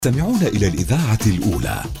تستمعون إلى الإذاعة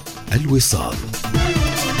الأولى الوصال.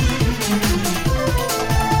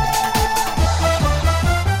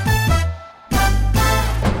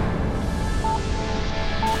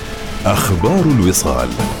 أخبار الوصال.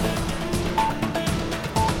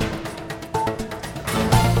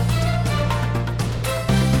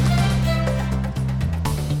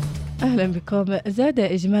 أهلا بكم. زاد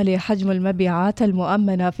إجمالي حجم المبيعات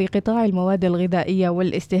المؤمنة في قطاع المواد الغذائية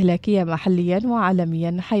والاستهلاكية محليا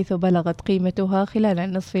وعالميا، حيث بلغت قيمتها خلال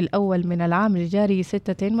النصف الأول من العام الجاري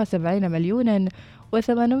 76 مليون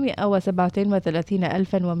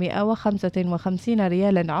و837,155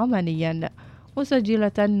 ريالا عمانيا،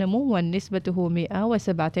 مسجلة نموا نسبته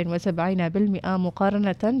 177%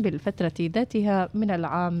 مقارنة بالفترة ذاتها من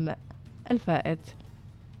العام الفائت.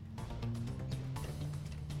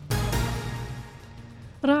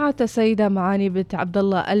 رعت السيدة معاني بنت عبد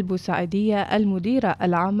الله البوسعيدية المديرة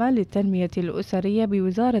العامة للتنمية الأسرية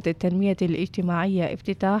بوزارة التنمية الاجتماعية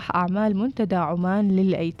افتتاح أعمال منتدى عمان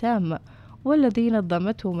للأيتام، والذي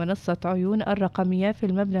نظمته منصة عيون الرقمية في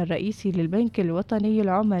المبنى الرئيسي للبنك الوطني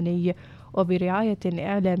العماني وبرعاية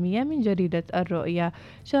إعلامية من جريدة الرؤية.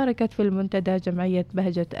 شاركت في المنتدى جمعية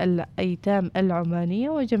بهجة الأيتام العمانية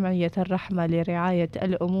وجمعية الرحمة لرعاية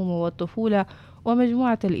الأمومة والطفولة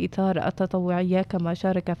ومجموعة الإيثار التطوعية، كما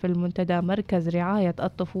شارك في المنتدى مركز رعاية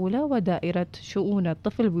الطفولة ودائرة شؤون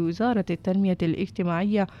الطفل بوزارة التنمية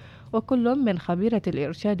الاجتماعية، وكل من خبيرة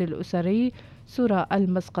الإرشاد الأسري سورة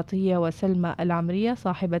المسقطية وسلمى العمرية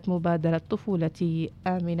صاحبة مبادرة طفولتي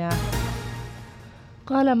آمنة.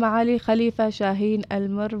 قال معالي خليفة شاهين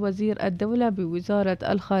المر وزير الدولة بوزارة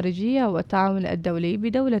الخارجية والتعاون الدولي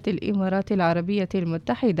بدولة الإمارات العربية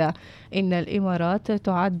المتحدة إن الإمارات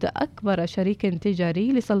تعد أكبر شريك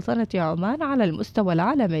تجاري لسلطنة عمان على المستوى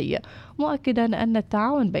العالمي، مؤكدا أن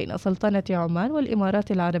التعاون بين سلطنة عمان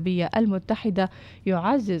والإمارات العربية المتحدة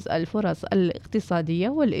يعزز الفرص الاقتصادية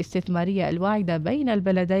والاستثمارية الواعدة بين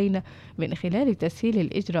البلدين من خلال تسهيل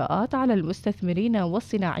الإجراءات على المستثمرين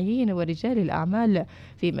والصناعيين ورجال الأعمال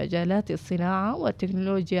في مجالات الصناعة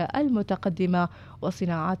والتكنولوجيا المتقدمة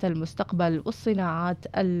وصناعات المستقبل والصناعات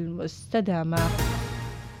المستدامة.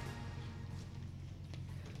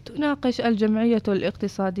 تناقش الجمعية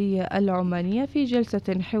الاقتصادية العمانية في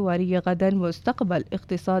جلسة حوارية غدا مستقبل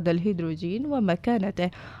اقتصاد الهيدروجين ومكانته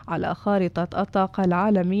على خارطة الطاقة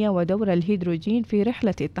العالمية ودور الهيدروجين في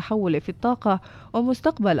رحلة التحول في الطاقة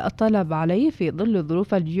ومستقبل الطلب عليه في ظل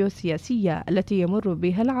الظروف الجيوسياسية التي يمر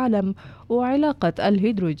بها العالم وعلاقة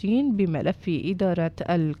الهيدروجين بملف إدارة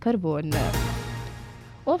الكربون.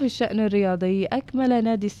 وفي الشأن الرياضي، أكمل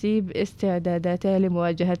نادي السيب استعداداته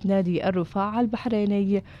لمواجهة نادي الرفاع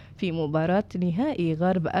البحريني في مباراة نهائي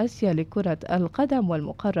غرب آسيا لكرة القدم،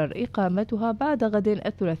 والمقرر إقامتها بعد غد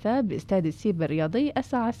الثلاثاء باستاد السيب الرياضي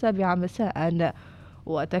الساعة 7 مساء.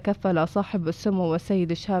 وتكفل صاحب السمو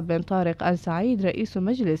والسيد الشاب بن طارق آل سعيد رئيس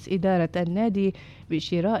مجلس إدارة النادي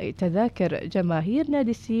بشراء تذاكر جماهير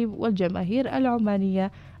نادي السيب والجماهير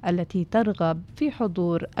العمانية التي ترغب في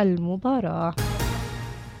حضور المباراة.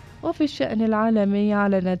 وفي الشأن العالمي،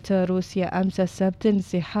 أعلنت روسيا أمس السبت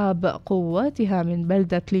انسحاب قواتها من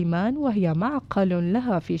بلدة ليمان وهي معقل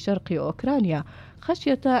لها في شرق أوكرانيا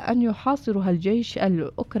خشية أن يحاصرها الجيش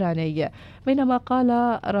الأوكراني، بينما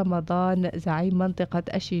قال رمضان زعيم منطقة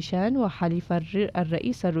الشيشان وحليف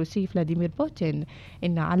الرئيس الروسي فلاديمير بوتين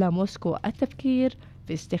إن على موسكو التفكير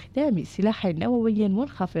في استخدام سلاح نووي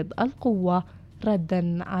منخفض القوة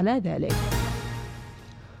ردا على ذلك.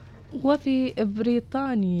 وفي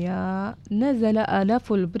بريطانيا، نزل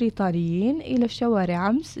آلاف البريطانيين إلى الشوارع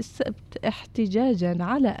أمس السبت احتجاجا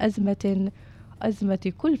على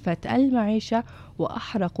أزمة كلفة المعيشة،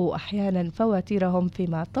 وأحرقوا أحيانا فواتيرهم،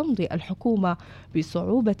 فيما تمضي الحكومة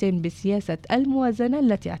بصعوبة بسياسة الموازنة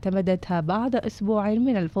التي اعتمدتها بعد أسبوع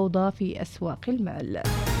من الفوضى في أسواق المال.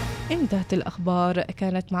 انتهت الأخبار،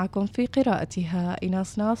 كانت معكم في قراءتها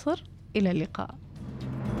إيناس ناصر. إلى اللقاء.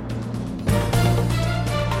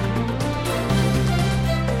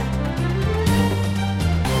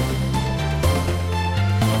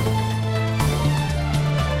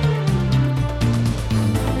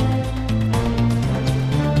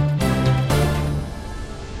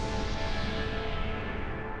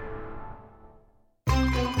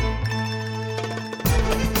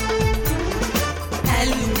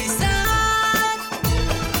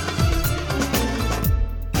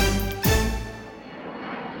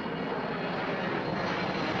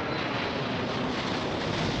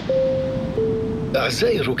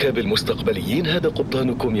 أعزائي الركاب المستقبليين، هذا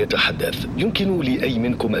قبطانكم يتحدث. يمكن لأي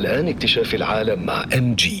منكم الآن اكتشاف العالم مع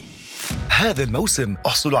MG. هذا الموسم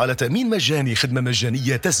احصلوا على تأمين مجاني، خدمة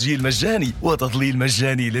مجانية، تسجيل مجاني وتضليل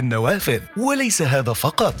مجاني للنوافذ. وليس هذا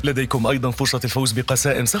فقط، لديكم أيضا فرصة الفوز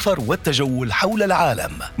بقسائم سفر والتجول حول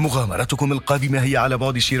العالم. مغامرتكم القادمة هي على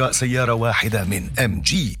بعد شراء سيارة واحدة من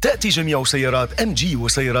MG. تأتي جميع سيارات MG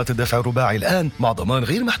وسيارات الدفع الرباعي الآن مع ضمان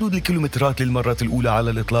غير محدود الكيلومترات للمرة الأولى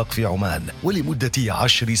على الإطلاق في عمان ولمدة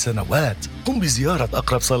 10 سنوات. قم بزيارة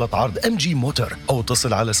أقرب صالة عرض MG موتور أو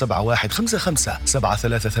اتصل على 7155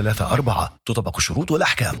 7334. تطبق الشروط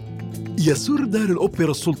والأحكام. يسر دار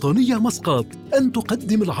الأوبرا السلطانية مسقط أن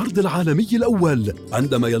تقدم العرض العالمي الأول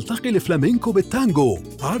عندما يلتقي الفلامينكو بالتانجو،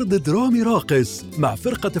 عرض درامي راقص مع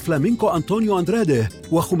فرقة فلامينكو أنطونيو أندراده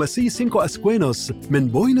وخماسي سينكو أسكوينوس من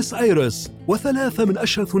بوينس آيرس، وثلاثة من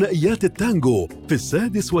أشهر ثنائيات التانجو في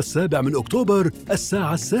 6 و7 أكتوبر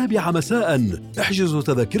الساعة 7 مساء. احجزوا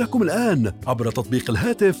تذاكركم الآن عبر تطبيق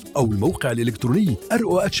الهاتف أو الموقع الإلكتروني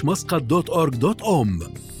rohmuscat.org.om.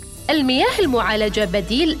 المياه المعالجة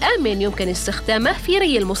بديل آمن يمكن استخدامه في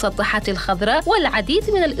ري المسطحات الخضراء والعديد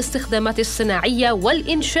من الاستخدامات الصناعية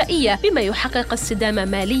والإنشائية بما يحقق استدامة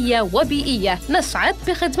مالية وبيئية. نسعد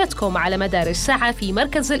بخدمتكم على مدار الساعة في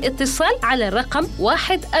مركز الاتصال على الرقم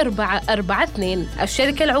 1442.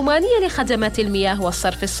 الشركة العمانية لخدمات المياه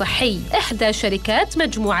والصرف الصحي، إحدى شركات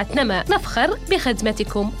مجموعة نما. نفخر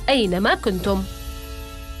بخدمتكم أينما كنتم.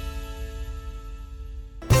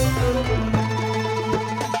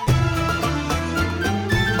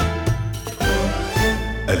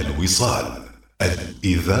 الوصال،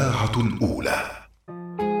 الإذاعة الأولى.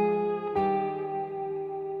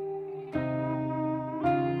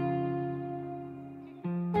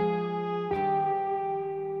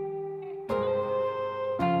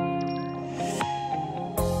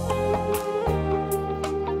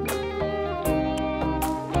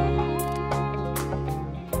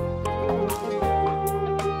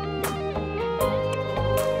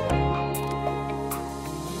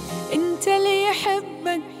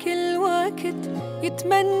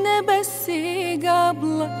 يتمنى بس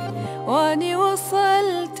يقابلك، واني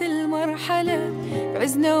وصلت المرحلة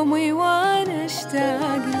بعز نومي وانا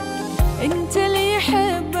اشتاقلك. انت اللي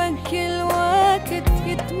يحبك كل وقت،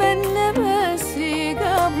 يتمنى بس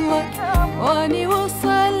يقابلك، واني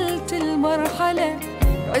وصلت المرحلة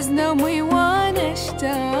بعز نومي وانا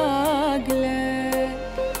اشتاقلك.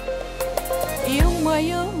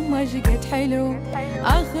 يما شقد حلو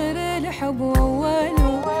آخر الحب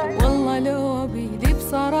وأوله، والله لو بيدي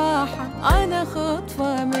بصراحة أنا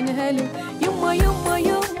خطفة من هلو. يما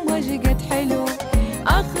شقد حلو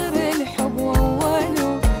آخر الحب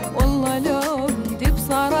وأوله، والله لو بيدي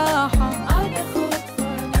بصراحة أنا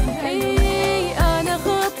خطفة من هلو. أنا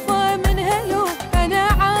خطفة من هلو، أنا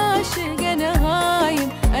عاشق، أنا هايم،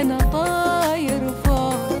 أنا طاير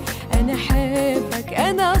فوق، أنا حبك،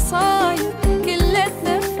 أنا صاير كل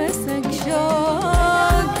نفسك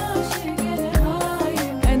شوق،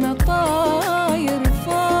 أنا طاير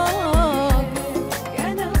فوق،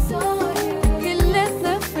 أنا صاير كل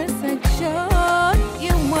نفسك شوق.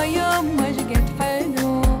 يما شقد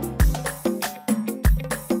حلو.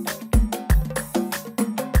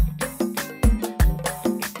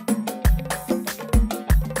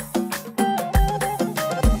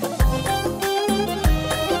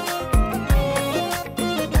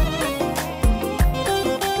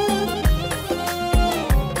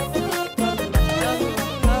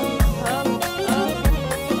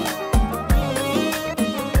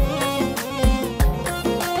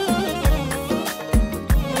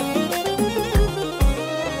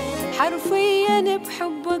 حرفياً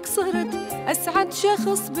بحبك صرت أسعد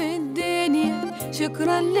شخص بالدنيا،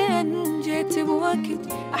 شكراً لأن جيت بوقت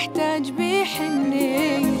أحتاج بيه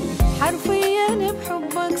حنية. حرفياً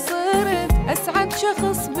بحبك صرت أسعد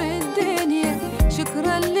شخص بالدنيا،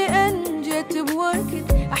 شكراً لأن جيت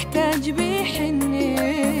بوقت أحتاج بيه حنية.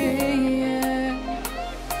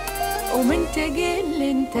 ومن تقل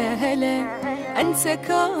انت هلا أنسى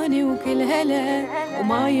كوني وكل هلا،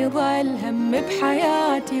 وما يضل هم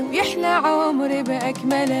بحياتي ويحلى عمري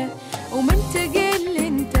بأكمله. ومن تقل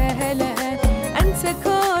انت هلا أنسى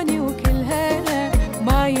كوني وكل هلا،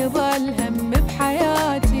 ما يضل هم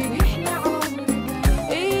بحياتي ويحلى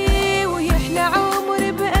عمري ويحلى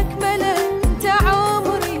عمري بأكمله. انت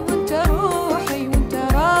عمري وانت روحي وانت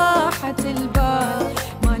راحة البال،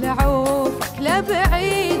 ما لعوفك لا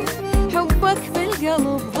بعيد، حبك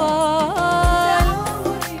بالقلب ضال.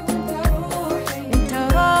 انت روحي انت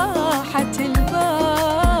راحة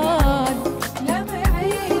البال، لا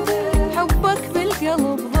بعيد، حبك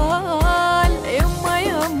بالقلب ضال. يما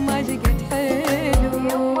شقد حلو،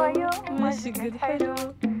 يما شقد حلو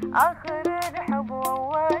آخر الحب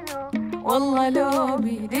وأوله، والله لو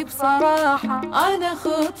بيدي بصراحة أنا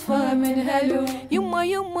خطفة من هلو. يما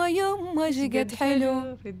يما يما شقد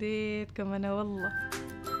حلو. فديتكم أنا والله.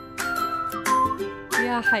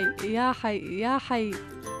 يا حي يا حي يا حي،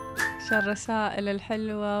 شو الرسائل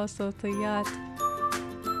الحلوة والصوتيات.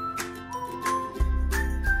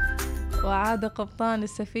 وعاد قبطان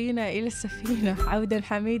السفينة إلى السفينة عودا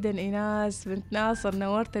حميدا. إيناس بنت ناصر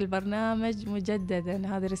نورت البرنامج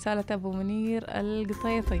مجددا. هذه رسالة أبو منير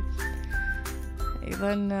القطيطي.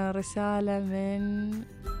 أيضا رسالة من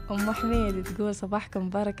أم حميد تقول صباحكم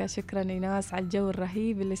بركة. شكرا إيناس على الجو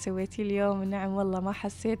الرهيب اللي سويتيه اليوم. نعم والله ما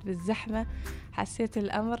حسيت بالزحمة، حسيت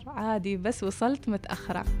الأمر عادي بس وصلت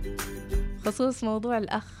متأخرة. خصوص موضوع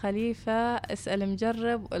الأخ خليفة، اسأل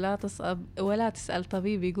مجرب ولا تسأل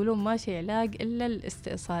طبيب. يقولون ماشي علاج إلا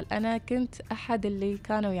الاستئصال. أنا كنت أحد اللي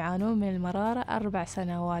كانوا يعانون من المرارة 4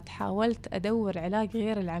 سنوات. حاولت أدور علاج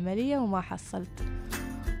غير العملية وما حصلت.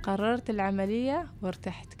 قررت العملية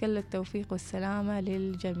وارتحت. كل التوفيق والسلامة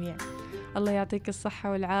للجميع. الله يعطيك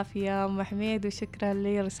الصحة والعافية أم حميد، وشكرا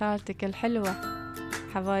لرسالتك الحلوة.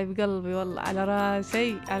 حبايب قلبي والله على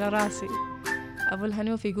راسي على راسي. أبو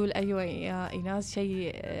الهنوف يقول أيوة يا إيناس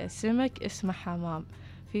شيء سمك اسمه حمام.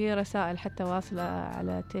 في رسائل حتى واصلة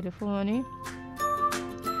على تليفوني.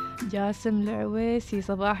 جاسم العويسي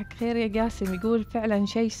صباحك خير يا جاسم. يقول فعلا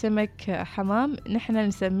شيء سمك حمام نحن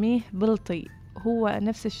نسميه بلطي، هو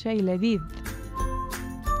نفس الشيء لذيذ.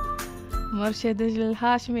 مرشد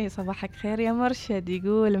الهاشمي صباحك خير يا مرشد.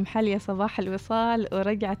 يقول محلية صباح الوصال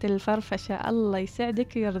ورجعت الفرفشة. الله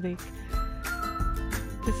يسعدك ويرضيك.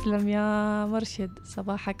 تسلم يا مرشد.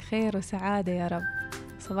 صباحك خير وسعادة يا رب.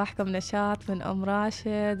 صباحكم نشاط من أم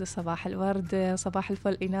راشد. وصباح الورد. صباح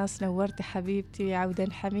الفل إيناس نورتي حبيبتي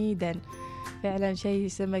عودا حميدا. فعلا شيء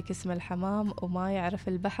سمك اسمه الحمام وما يعرف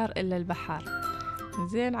البحر إلا البحار.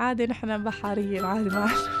 زين عادي نحن بحاريين عادي ما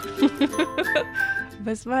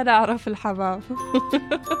بس ما نعرف الحمام.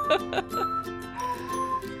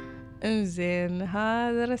 انزين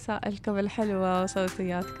هذا رسائلكم الحلوة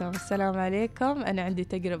وصوتياتكم. السلام عليكم. أنا عندي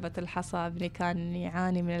تجربة الحصى. ابني كان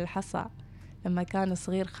يعاني من الحصى لما كان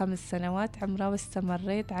صغير 5 سنوات عمره،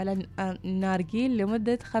 واستمريت على النارجيل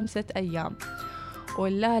لمدة 5 أيام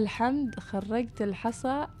والله الحمد خرجت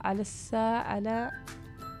الحصى على الساعة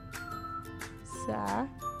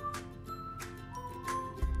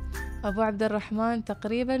أبو عبد الرحمن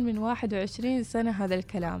تقريبا من 21 سنة هذا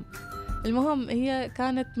الكلام. المهم هي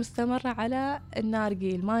كانت مستمرة على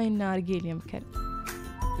النارجيل، ماي النارجيل يمكن.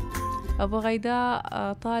 أبو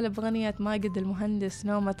غيداء طالب غنية ماجد المهندس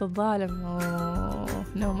نومة الظالم.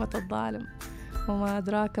 نومة الظالم وما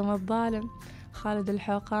أدراك ما الظالم. خالد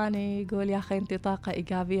الحوقاني يقول يا أخي أنت طاقة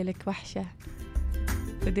إيجابية لك وحشة.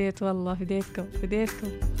 فديت والله فديتكم.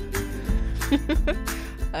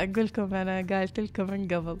 أقولكم أنا قالت لكم من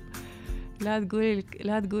قبل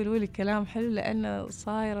لا تقولوا لي كلام حلو لأنه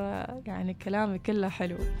صاير يعني كلامي كله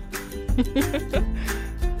حلو.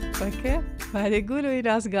 اوكي فهذا يقولوا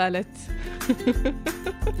ناس قالت.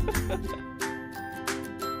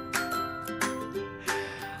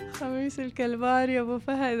 خميس الكلباني ابو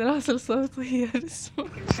فهد راسل صوتيه.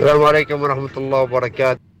 السلام عليكم ورحمة الله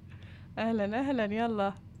وبركاته. اهلا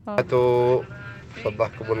يلا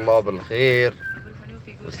صبحكم الله بالخير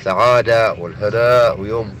والسعادة والهناء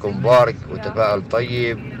ويومكم مبارك وتفاؤل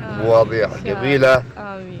طيب ومواضيع جميلة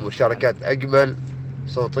ومشاركات أجمل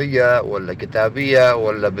صوتية ولا كتابية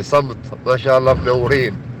ولا بصمت. ما شاء الله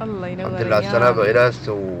منورين. الله ينور. الحمد لله على السلامة إيناس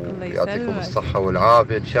ويعطيكم الصحة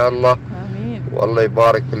والعافية إن شاء الله. آمين. والله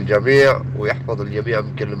يبارك في الجميع ويحفظ الجميع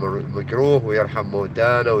من كل مكروه ويرحم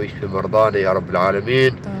موتانا ويشفي مرضانا يا رب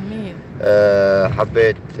العالمين. آمين.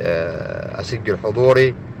 حبيت أسجل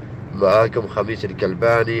حضوري معاكم خميس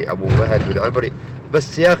الكلباني أبو فهد من عمري.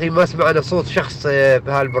 بس يا أخي ما سمعنا صوت شخص في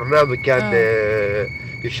هالبرنامج كان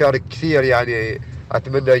يشارك كثير. يعني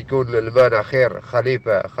أتمنى يكون المانع خير.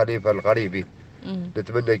 خليفة الغريبي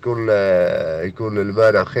نتمنى يكون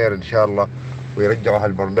المانع خير إن شاء الله ويرجعوا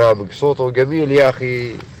هالبرنامج. صوته جميل يا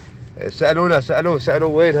أخي. سألوه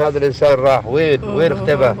وين هذا الإنسان راح وين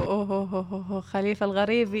اختفى. خليفة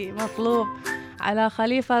الغريبي مطلوب. على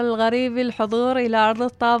خليفة الغريبي الحضور إلى أرض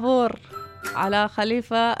الطابور. على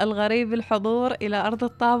خليفة الغريبي الحضور إلى أرض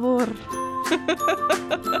الطابور.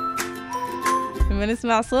 لما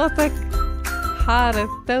نسمع صوتك حارث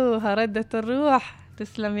توها ردت الروح.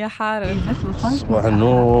 تسلم يا حارث. صباح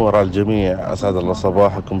النور على الجميع. أسعد الله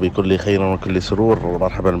صباحكم بكل خير وكل سرور.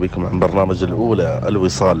 ومرحبا بكم عن برنامج الأولى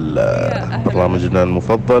الوصال، برنامجنا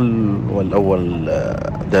المفضل والأول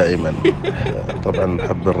دائما. طبعا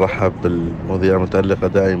نحب نرحب بالمذيعة المتألقة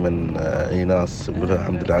دائما إيناس. نقول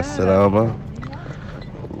الحمد لله على السلامة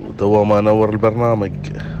ودوما نور البرنامج.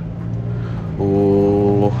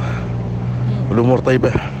 والأمور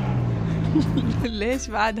طيبة. ليش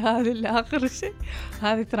بعد هذه اللي آخر شيء؟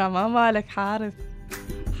 هذه ترى ما مالك حارث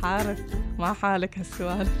ما حالك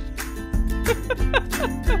هالسؤال.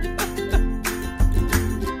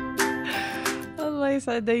 الله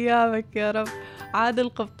يسعد أيامك يا رب. عاد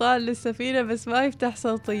القبطان للسفينة بس ما يفتح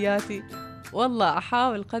صوتياتي. والله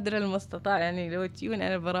أحاول قدر المستطاع، يعني لو تجون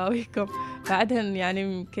أنا براويكم بعدهن، يعني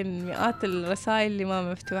يمكن مئات الرسائل اللي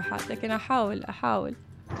ما مفتوحات، لكن أحاول.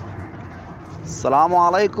 السلام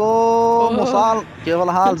عليكم وصال، كيف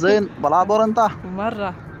الحال؟ زين بلابور انت؟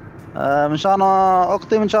 مرة من شان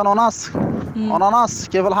اختي، من شان ناس انا ناس،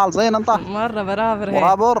 كيف الحال؟ زين انت؟ مرة برابر هيك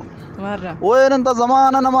برابر. مرة. وين انت؟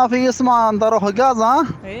 زمان انا ما في اسمع، انت روح اجازة. ها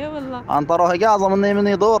اي والله انت روح اجازة،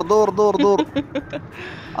 مني دور دور دور دور.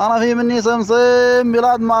 انا في مني سمسم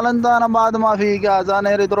بلاد مالندا، انا بعد ما في اجازة،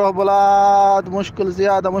 انا اريد اروح بلاد مشكل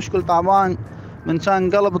زيادة، مشكل تعبان من شان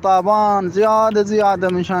قلب طابان، زيادة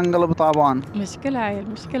من شان قلب طابان. مشكلة عيل،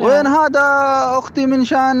 مشكلة. وين هذا أختي من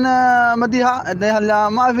شان مديها؟ هلا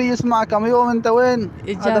ما في يسمع كم يوم. أنت وين؟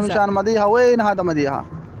 إجازة. هذا من شان مديها. وين هذا مديها؟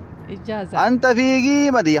 إجازة. أنت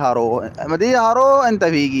فيجي مديها رو أنت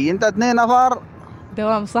فيجي. أنت 2 نفر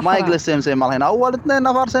دوام صحراء ما يجلس سمسم هنا. أول 2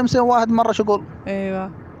 نفر سمسم، واحد مرة شغل.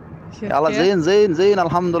 أيوة يلا زين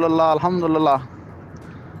الحمد لله.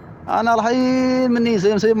 أنا الحين مني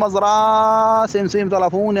سمسم مزرعة، سمسم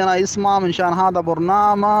تلفوني أنا يسمع من شان هذا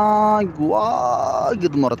برنامج،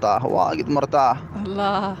 واجد مرتاح.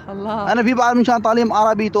 الله أنا في بعد من شان تعليم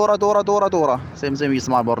عربي تورا سمسم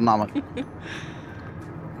يسمع برنامج.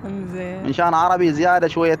 زين. من شان عربي زيادة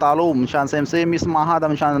شوية تعلوم، من شان سمسم يسمع هذا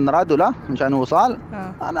من شان الراديو، لا من شان وصال.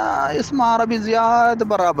 أنا يسمع عربي زيادة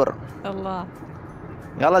برابر. الله.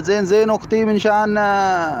 يلا زين أختي من شان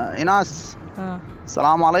إناس.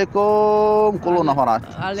 السلام عليكم كل نفرات.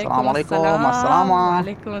 السلام عليكم، مع السلامة.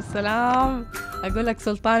 وعليكم السلام. أقول لك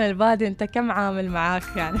سلطان البادي، أنت كم عامل معاك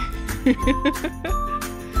يعني؟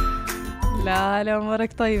 لا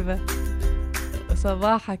أمورك طيبة،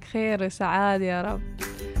 صباحك خير وسعادة يا رب.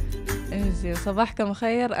 انزين صباحكم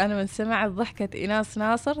خير. أنا من سمعت ضحكة إيناس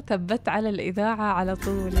ناصر ثبت على الإذاعة على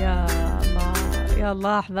طول. يا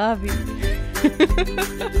الله أحبابي.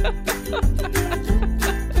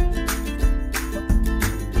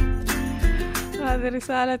 هذه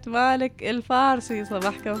رسالة مالك الفارسي.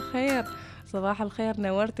 صباحكم خير، صباح الخير،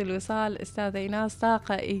 نورت الوصال أستاذة إيناس،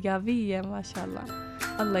 طاقة إيجابية ما شاء الله.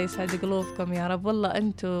 الله يسعد قلوبكم يا رب. والله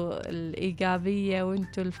أنتوا الإيجابية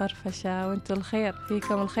وأنتوا الفرفشة وأنتوا الخير،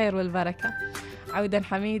 فيكم الخير والبركة. عودا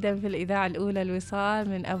حميدا في الإذاعة الأولى الوصال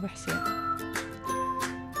من أبو حسين.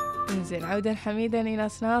 انزين عودا حميدا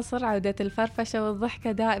إيناس ناصر، عودة الفرفشة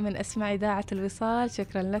والضحكة دائما أسمع إذاعة الوصال.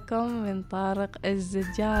 شكرا لكم من طارق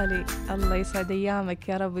الزجالي. الله يسعد أيامك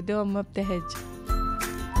يا رب، دوم مبتهج.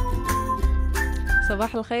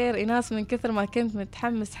 صباح الخير إيناس، من كثر ما كنت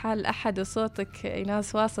متحمس حال أحد وصوتك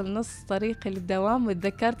إيناس واصل نص طريقي للدوام،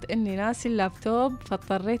 وتذكرت إني ناسي اللابتوب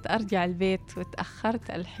فاضطريت أرجع البيت وتأخرت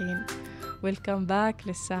الحين. ويلكم باك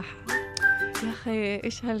للساحة. يا أخي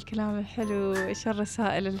إيش هالكلام الحلو، إيش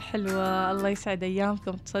الرسائل الحلوة. الله يسعد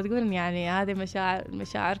أيامكم. تصدقون يعني هذه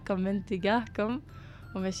مشاعركم من تجاهكم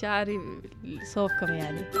ومشاعري صوبكم،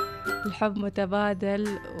 يعني الحب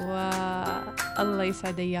متبادل، والله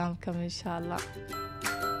يسعد أيامكم إن شاء الله.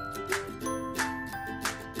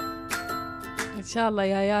 إن شاء الله.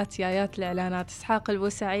 يايات الإعلانات. إسحاق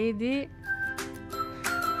البوسعيدي.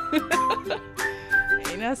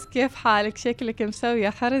 ناس كيف حالك؟ شكلك مسوية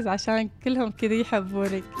حرز عشان كلهم كذا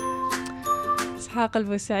يحبونك. إسحاق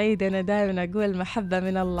البوسعيدي، أنا دائما أقول المحبة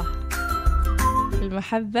من الله،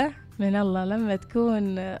 المحبة من الله. لما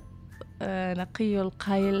تكون نقي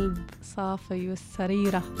القلب صافي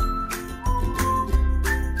والسريرة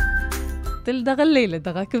تلدغ الليل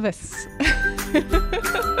دغك بس.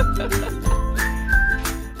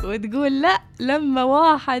 وتقول لا لما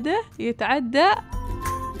واحدة يتعدى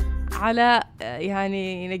على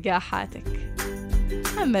يعني نجاحاتك،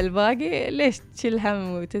 أما الباقي ليش تشيل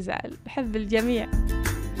هم وتزعل؟ حب الجميع،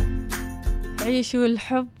 عيشوا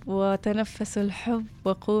الحب وتنفسوا الحب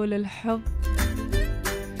وقولوا الحب.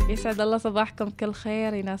 يسعد الله صباحكم كل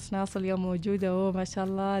خير. إيناس ناصر اليوم موجودة وما شاء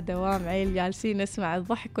الله دوام عيل، جالسين نسمع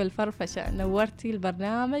الضحك والفرفشة. نورتي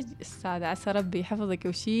البرنامج أستاذ، عسى ربي يحفظك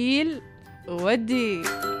وشيل ودي.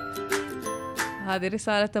 هذه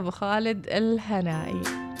رسالة أبو خالد الهنائي.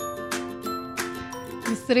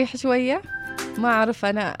 نستريح شوية، ما أعرف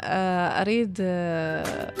أنا أريد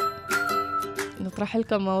نطرح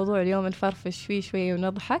لكم موضوع اليوم نفرفش فيه شوية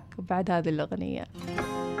ونضحك وبعد هذه الأغنية.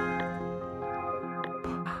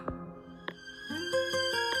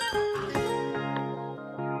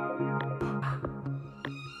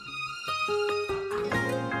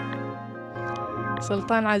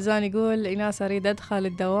 سلطان عزان يقول إيناس أريد أدخل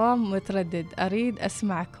الدوام متردد، أريد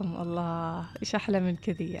أسمعكم. الله، إيش أحلى من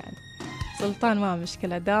كذي يعني. سلطان ما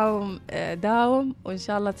مشكلة، داوم داوم، وإن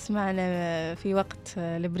شاء الله تسمعنا في وقت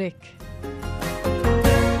البريك.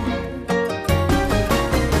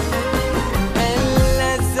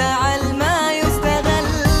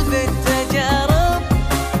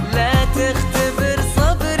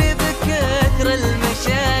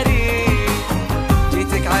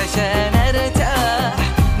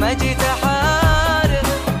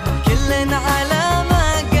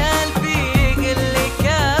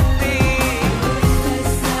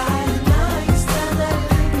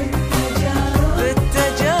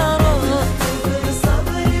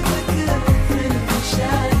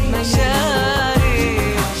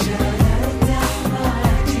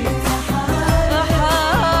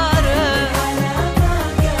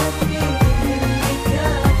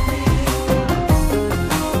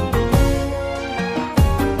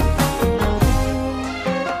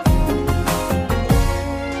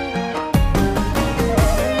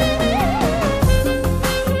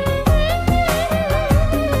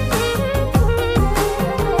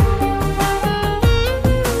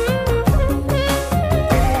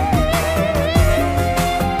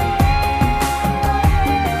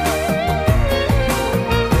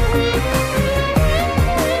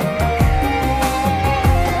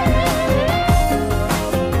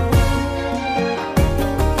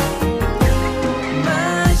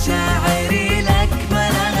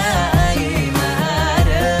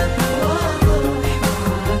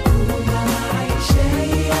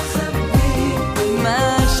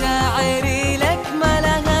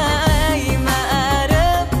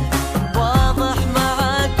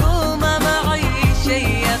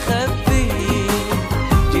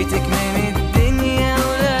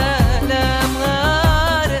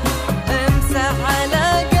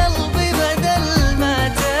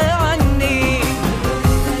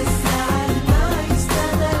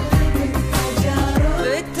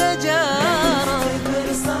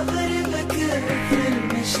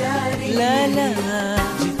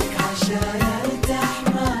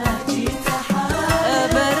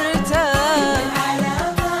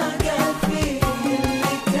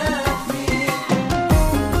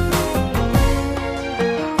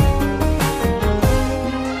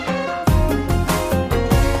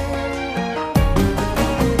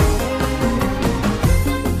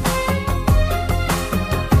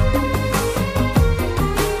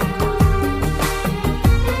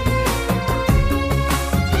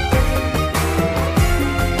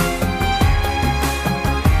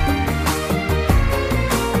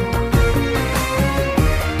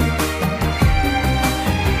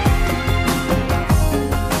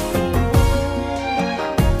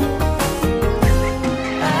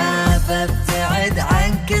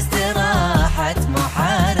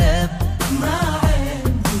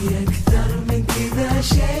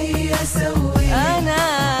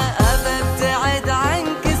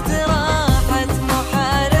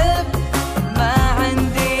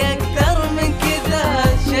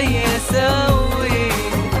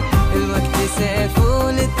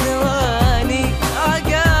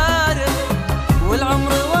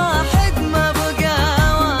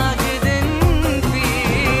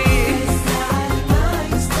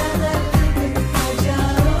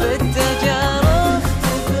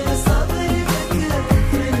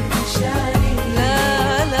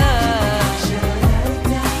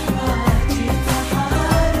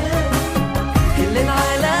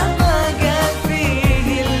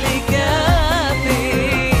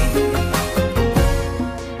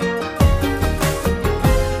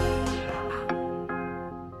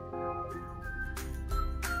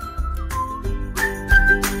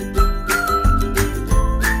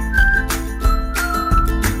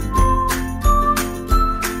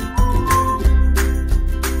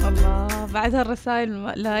 بعد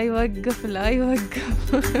هالرسائل لا يوقف لا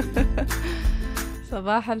يوقف.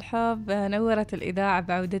 صباح الحب، نورت الإذاعة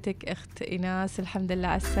بعودتك أخت إيناس، الحمد لله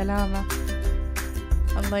على السلامة.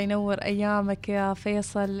 الله ينور أيامك يا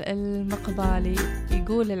فيصل المقبالي.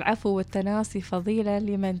 يقول العفو والتناسي فضيلة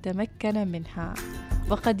لمن تمكن منها،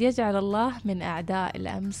 وقد يجعل الله من أعداء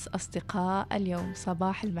الأمس أصدقاء اليوم.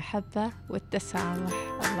 صباح المحبة والتسامح.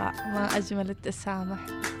 الله ما أجمل التسامح.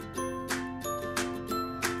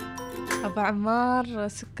 أبو عمار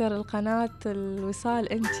سكر القناة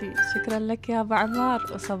الوصال أنتي، شكرا لك يا أبو عمار،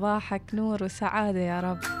 وصباحك نور وسعادة يا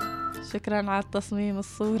رب. شكرا على تصميم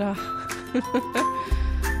الصورة.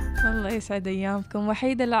 الله يسعد أيامكم.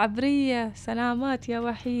 وحيدة العبرية، سلامات يا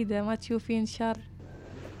وحيدة، ما تشوفين شر.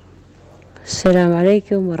 السلام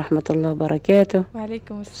عليكم ورحمة الله وبركاته.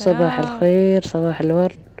 وعليكم السلام. صباح الخير، صباح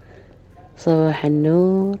الورد، صباح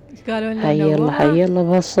النور. قالوا لنا حي الله حي الله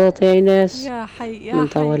بهالصوت يا ناس. يا حي يا من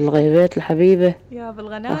حي طول الغيبات الحبيبة. يا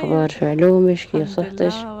بالغنايم. أخبار شو علومك؟ كيف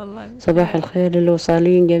صحتك؟ صباح الخير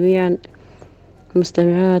للوصالين جميعا،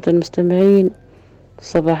 المستمعات والمستمعين.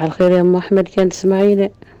 صباح الخير يا أم أحمد، كانت تسمعينا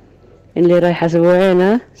اللي رايحة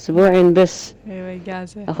أسبوعين، أسبوعين بس. أيوة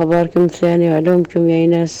إجازة. أخباركم الثانية وعلومكم يا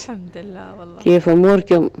ناس؟ الحمد لله والله. كيف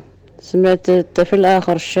أموركم؟ سمعت الطفل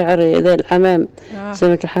الآخر الشعري ذا الحمام،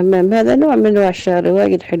 سمك الحمام، هذا نوع من أنواع الشعر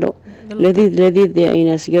واجد حلو، لذيذ لذيذ يا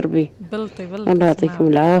إيناس قربي. بلطي الله يعطيكم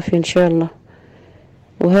العافية إن شاء الله.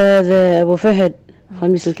 وهذا أبو فهد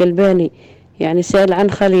خميس الكلباني يعني سأل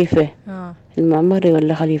عن خليفة المعمري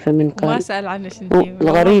ولا خليفة من قال؟ ما سأل عنه شنتي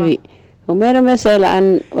الغريبي، وما ما سأل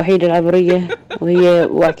عن وحيدة العبرية وهي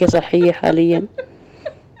وعكة صحية حاليا.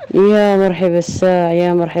 يا مرحبا الساعة،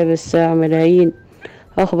 يا مرحبا الساعة ملايين.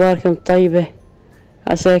 أخباركم طيبة؟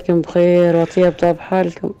 عساكم بخير وطيب طاب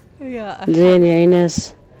حالكم. زين يا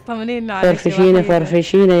إيناس؟ طمنينا عليك. فرفشينا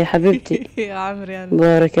فرفشينا يا حبيبتي. يا عمري أنا.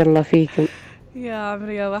 بارك الله فيكم. يا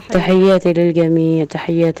عمري يا وحيد. تحياتي للجميع،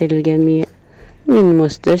 تحياتي للجميع من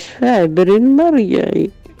مستشفى عبر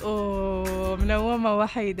المريعي. أوه منومة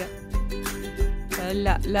وحيدة.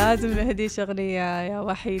 لا لازم نهدي شغلية يا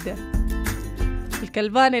وحيدة.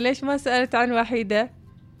 الكلباني ليش ما سألت عن وحيدة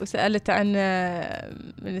وسألت عن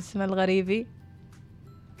من اسمها الغريبي؟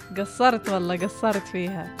 قصرت والله، قصرت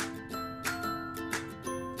فيها.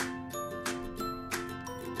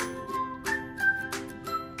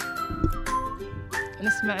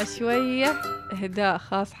 نسمع شوية إهداء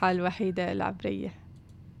خاص حال وحيدة العبرية.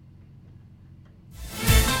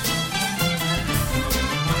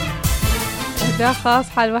 إهداء خاص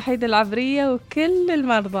حال وحيدة العبرية وكل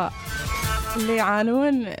المرضى اللي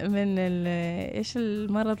يعانون من إيش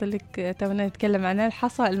المرض اللي تونا نتكلم عنه،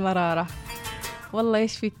 الحصى المرارة. والله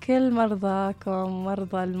يشفي كل مرضاكم،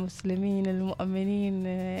 مرضى المسلمين المؤمنين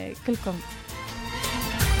كلكم.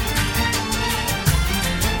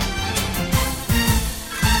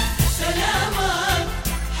 سلامات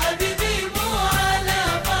حبيبي مو على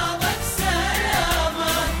بعضك،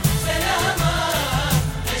 سلامات سلامات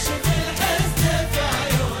أشوف الحزن في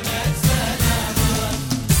عيونك، سلامات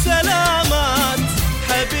سلامات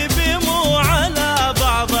حبيبي مو على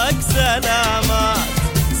بعضك، سلامات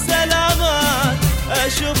سلامات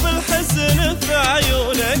أشوف الحزن في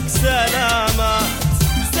عيونك، سلامات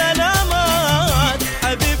سلامات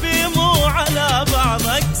حبيبي مو على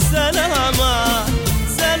بعضك، سلامات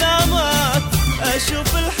سلامات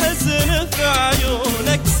أشوف الحزن في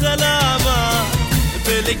عيونك، سلامات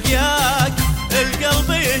بلقياك القلب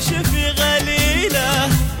يشفي غليله،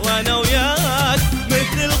 وانا وياك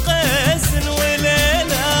مثل قيس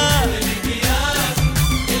وليله. بلقياك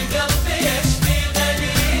القلب يشفي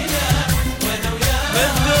غليله، وانا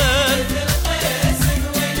وياك مثل قيس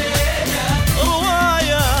وليله.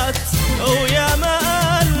 روايات ويا ما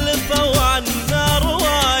ألفوا عنا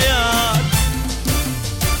روايات،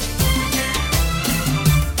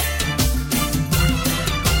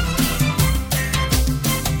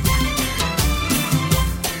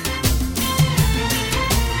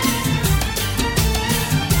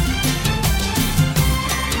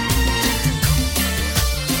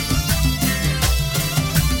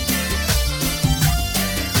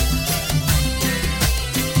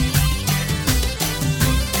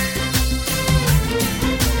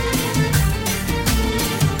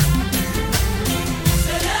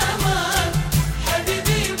 سلامات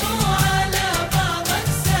حبيبي مو على بعضك،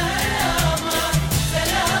 سلامات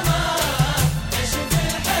سلامات أشوف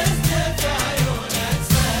الحزن في عيونك،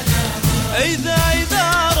 سلامات. إذا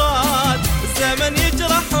راد الزمن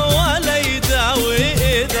يجرح ولا يداوي،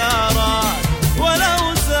 إذا راد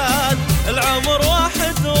ولو زاد العمر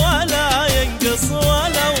واحد ولا ينقص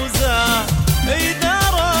ولو زاد. إذا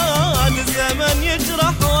راد الزمن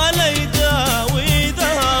يجرح ولا يداوي،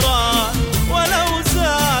 إذا راد ولو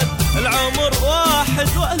زاد العمر واحد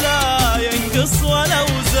ولا ينقص ولو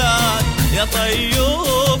زاد. يا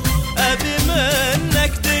طيوب أبي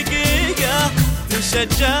منك دقيقة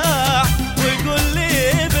تشجع ويقول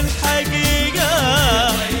لي بالحقيقة،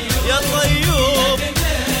 يا طيوب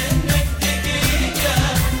منك دقيقة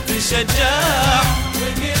تشجع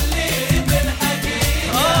وقل لي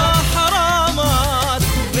بالحقيقة. حرامات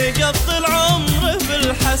نقضي العمر في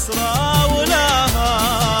الحسرة ولاها،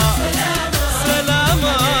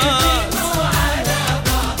 سلامات مو على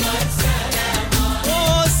بعضك،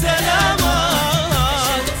 سلامات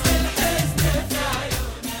سلامات. أشوف الحزن في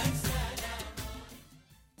عيونك،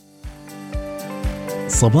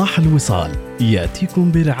 سلامات. صباح الوصال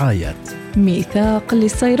ياتيكم برعاية ميثاق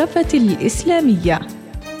للصيرفة الإسلامية.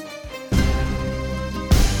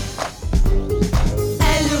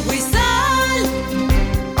 الوصال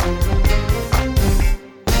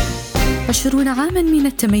 20 عاماً من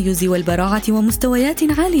التميز والبراعة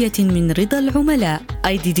ومستويات عالية من رضا العملاء.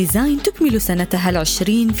 ايدي ديزاين تكمل سنتها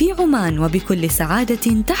 20 في عمان وبكل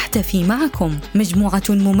سعادة تحتفي معكم. مجموعة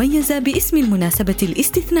مميزة باسم المناسبة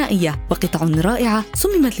الاستثنائية، وقطع رائعة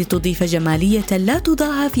صممت لتضيف جمالية لا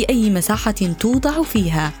تضاهى في أي مساحة توضع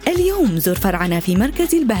فيها. اليوم زر فرعنا في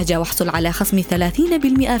مركز البهجة واحصل على خصم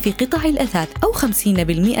 30% في قطع الأثاث أو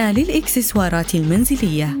 50% للإكسسوارات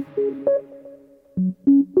المنزلية.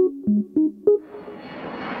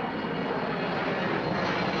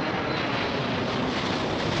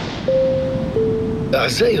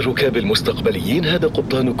 أعزائي الركاب المستقبليين، هذا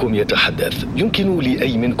قبطانكم يتحدث. يمكن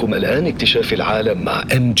لأي منكم الآن اكتشاف العالم مع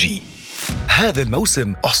MG. هذا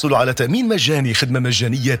الموسم احصلوا على تأمين مجاني، خدمة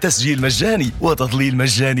مجانية، تسجيل مجاني وتضليل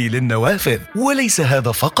مجاني للنوافذ. وليس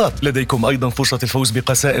هذا فقط، لديكم أيضا فرصة الفوز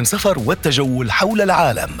بقسائم سفر والتجول حول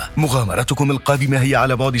العالم. مغامرتكم القادمة هي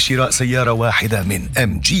على بعد شراء سيارة واحدة من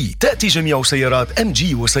MG. تأتي جميع سيارات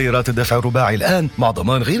MG وسيارات الدفع الرباعي الآن مع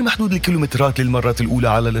ضمان غير محدود الكيلومترات للمرة الأولى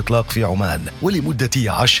على الإطلاق في عمان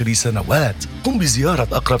ولمدة 10 سنوات. قم بزيارة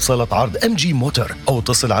أقرب صالة عرض MG موتور أو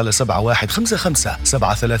اتصل على 7155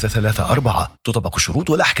 7334. تطبق الشروط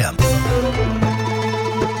والأحكام.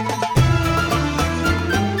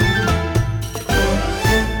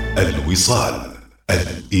 الوصال،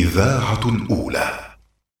 الإذاعة الأولى.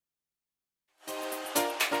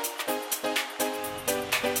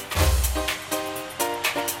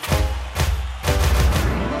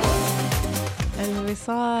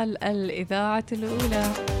 الوصال، الإذاعة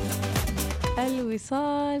الأولى.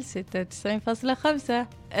 الوصال 96.5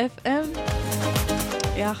 FM.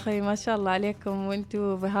 يا أخي ما شاء الله عليكم،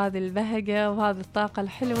 وانتوا بهذه البهجة وهذه الطاقة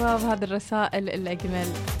الحلوة وهذه الرسائل الأجمل.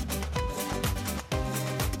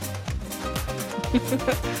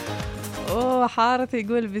 أوه حارث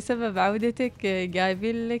يقول بسبب عودتك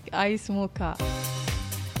جايبين لك آيس موكا.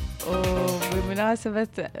 وبمناسبة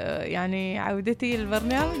يعني عودتي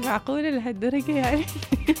للبرنامج، معقولة لهالدرجة يعني؟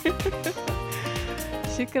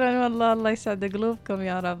 شكرا والله، الله يسعد قلوبكم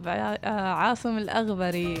يا رب. عاصم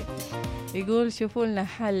الأغبري يقول شوفوا لنا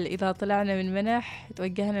حل، إذا طلعنا من منح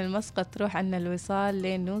توجهنا المسقط تروح عنا الوصال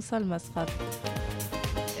لين نوصل مسقط.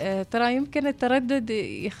 ترى يمكن التردد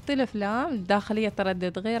يختلف، لا الداخلية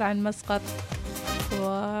تردد غير عن مسقط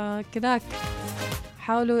وكذاك.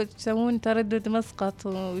 حاولوا تسوون تردد مسقط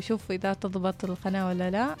وشوفوا إذا تضبط القناة ولا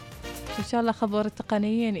لا. إن شاء الله خبر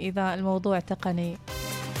التقنيين إذا الموضوع تقني.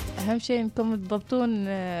 أهم شيء إنكم تضبطون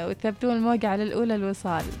وتثبتون الموقع للأولى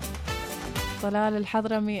الوصال. طلال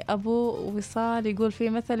الحضرمي أبو وصال يقول في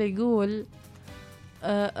مثل يقول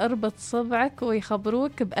اربط صبعك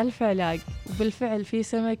ويخبروك ب1000 علاج، وبالفعل في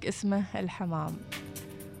سمك اسمه الحمام.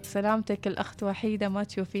 سلامتك الأخت وحيدة، ما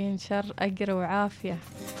تشوفين شر. أقرأ وعافية،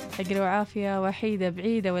 أقرأ وعافية وحيدة،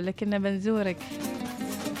 بعيدة ولا كنا بنزورك.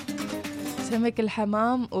 سمك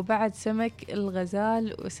الحمام وبعد سمك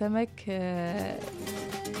الغزال وسمك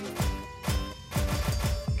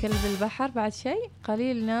كلب البحر، بعد شيء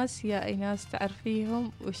قليل ناس يا أي ناس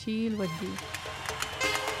تعرفيهم وشيل ودي.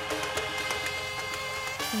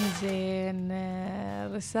 زين.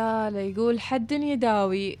 رسالة يقول حد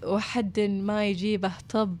يداوي وحد ما يجيبه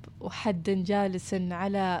طب، وحد جالس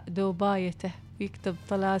على دوبايته ويكتب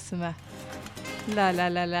طلاسمه. لا لا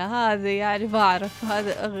لا لا، هذا يعني بعرف،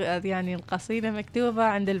 هذا يعني القصيدة مكتوبة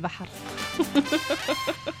عند البحر.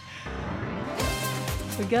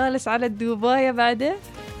 وجالس على الدوباية بعده.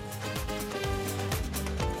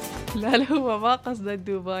 لا لا، هو ما قصد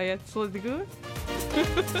الدوباية، تصدقون؟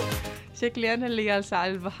 شكلي أنا اللي جالسة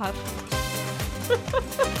على البحر.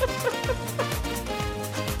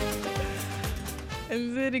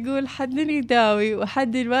 الزين يقول حد يداوي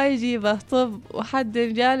وحد ما يجيبه طب، وحد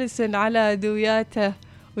جالس على دوياته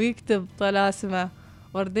ويكتب طلاسمه.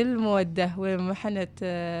 ورد المودة والمحنة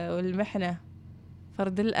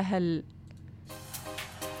فرد الأهل.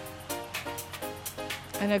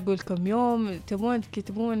 أنا أقولكم يوم تبون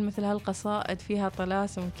تكتبون مثل هالقصائد فيها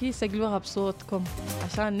طلاسم كي سجلوها بصوتكم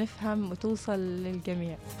عشان نفهم وتوصل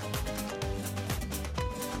للجميع.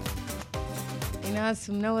 ناس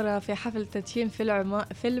منورة في حفل تدشين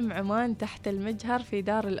فيلم عمان تحت المجهر في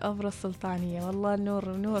دار الأوبرا السلطانية. والله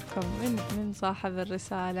نوركم. من صاحب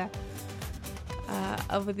الرسالة؟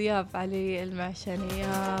 أبو ذياب علي المعشني.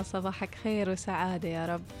 يا صباحك خير وسعادة يا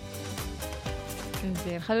رب.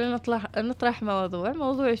 زين، خلونا نطرح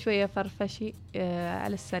موضوع شوية فرفشي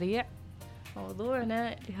على السريع.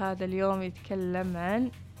 موضوعنا لهذا اليوم يتكلم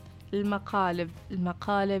عن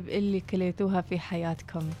المقالب اللي كليتوها في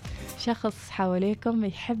حياتكم. شخص حواليكم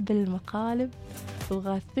يحب المقالب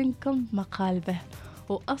وغاثنكم مقالبه،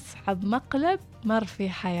 وأصعب مقلب مر في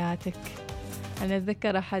حياتك. أنا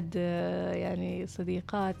أتذكر أحد يعني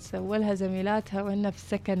صديقات سوالها زميلاتها وإنها في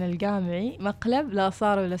السكن الجامعي مقلب لا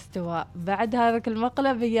صار ولا استواء. بعد هذاك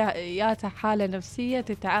المقلب هي ياتها حالة نفسية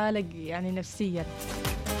تتعالج يعني نفسيا.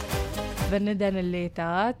 بندن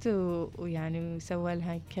الليتات ويعني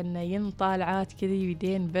سوالها كنين طالعات كذا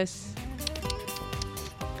يدين بس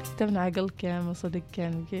تمنع عقل كام وصدق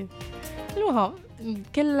كام كيف. المهم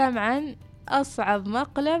نتكلم عن أصعب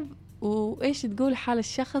مقلب وإيش تقول حال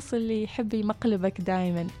الشخص اللي يحب يمقلبك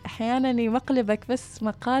دائما. أحيانا يمقلبك بس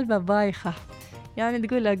مقالبة بايخة، يعني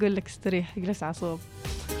تقول له أقول لك استريح اجلس عصوب.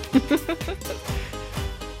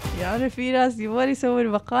 يعني في ناس يبغون يسوي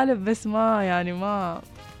المقالب بس ما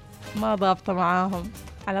ضابطة معاهم،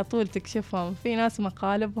 على طول تكشفهم. في ناس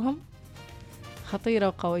مقالبهم خطيرة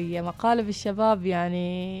وقوية. مقالب الشباب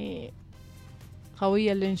يعني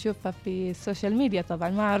قوية اللي نشوفها في السوشيال ميديا، طبعا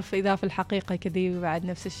ما أعرف إذا في الحقيقة كذي بعد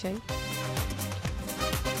نفس الشيء.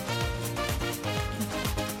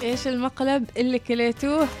 إيش المقلب اللي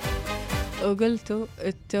كليتوه وقلتوا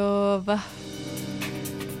التوبة؟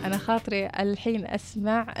 أنا خاطري الحين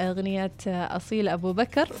أسمع أغنية أصيل أبو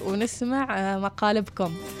بكر ونسمع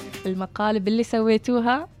مقالبكم، المقالب اللي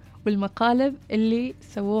سويتوها والمقالب اللي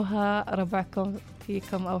سووها ربعكم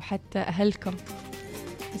فيكم أو حتى أهلكم.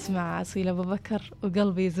 اسمع أصيل أبو بكر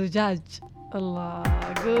وقلبي زجاج. الله،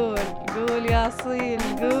 قول يا أصيل،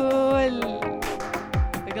 قول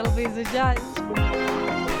قلبي زجاج.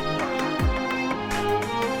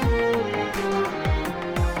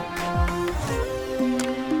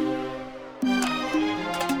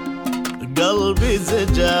 قلبي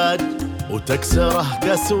زجاج وتكسره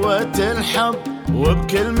قسوة الحب،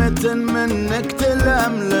 وبكلمة منك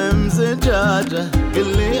تلملم زجاجه.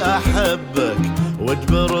 قل لي أحبك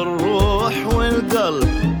واجبر الروح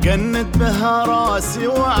والقلب، جند بها راسي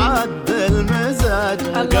وعدل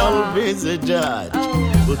مزاجه. قلبي زجاج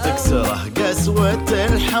وتكسره قسوة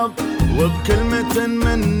الحب، وبكلمة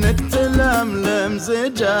منك تلملم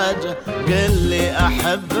زجاجه. قل لي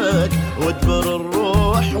أحبك واجبر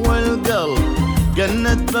الروح والقلب،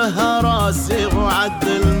 جند بها راسي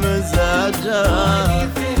وعدل مزاجه.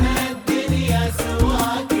 في هالدنيا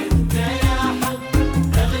سواك انت يا حب،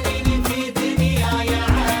 تغنيني في دنياي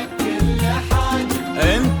عن كل حاجة.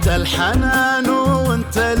 انت الحنان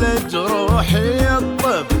وانت لجروحي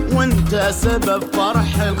الطب، وانت سبب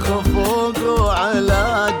فرح الخفوق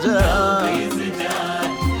وعلاجه.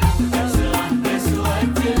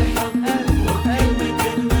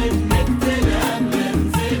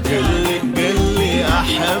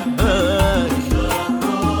 أحبك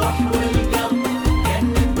الروح والقلب،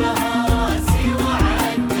 جنب بها راسي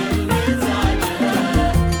وعدل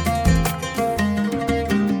مزاجه.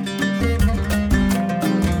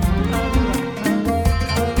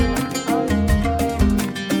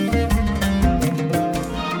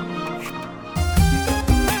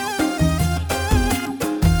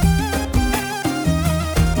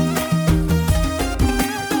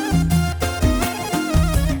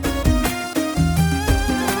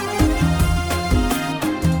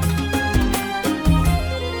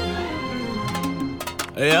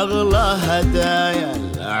 يغلى هدايا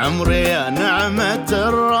العمر يا نعمة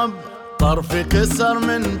الرب، طرفي كسر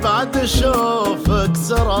من بعد شوفك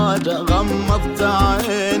سراجة. غمضت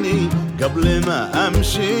عيني قبل ما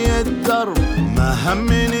أمشي الدرب، ما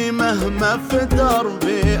همني مهما في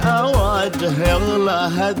دربي أواجه. يغلى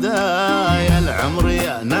هدايا العمر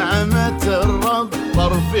يا نعمة الرب،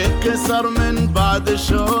 طرفي كسر من بعد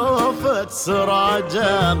شوفك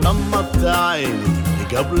سراجة. غمضت عيني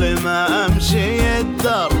قبل ما أمشي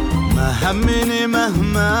الدرب، ما همني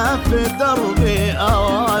مهما في دربي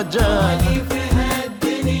أواجه. في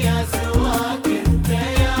هالدنيا سواك انت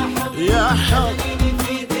يا حب، تغنيني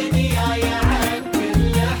في دنياي عن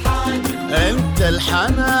كل حاجة. انت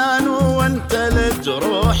الحنان وانت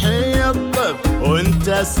لجروحي الطب، وانت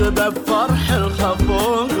سبب فرح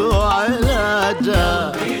الخفوق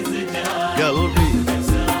وعلاجه. قلبي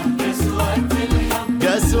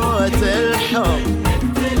قسوة الحب،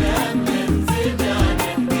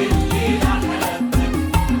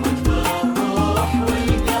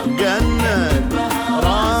 جند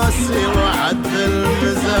راسي وعدل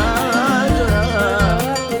مزاجه.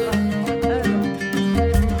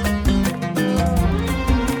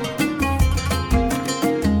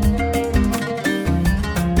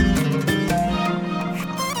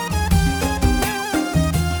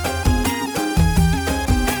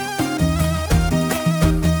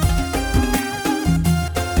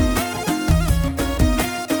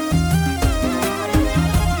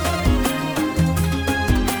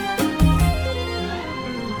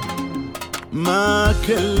 ما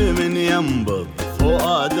كل من ينبض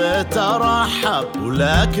فؤاد ترحب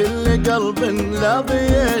ولكن قلب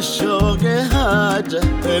لضي الشوق هاجه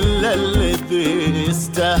إلا الذي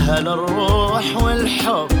يستاهل الروح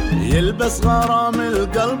والحب يلبس غرام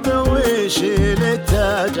القلب ويشيل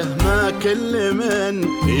تاجه ما كل من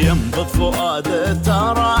ينبض فؤاد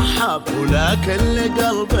ترحب ولكن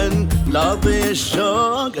قلب لضي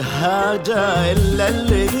الشوق هاجه إلا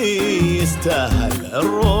الذي يستاهل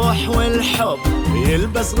الروح والحب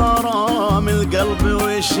يلبس غرام القلب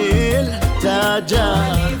ويشيل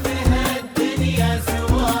تاجه الدنيا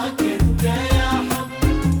سواك انت يا حب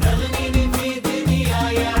تغنيني في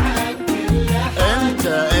دنياي عن كل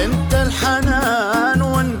حاجة انت الحنان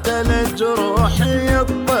وانت الجروح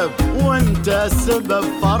الطب وانت السبب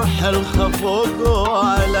فرح الخفوق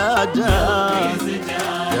وعلاجه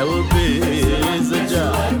قلبي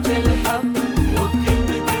زجاج الحب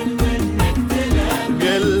وكلمة منك تلام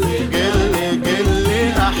قل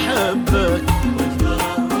لي احبك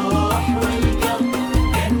الروح والقلب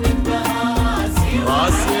جنن بها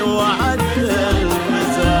راسي وعدل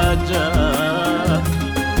مزاجه.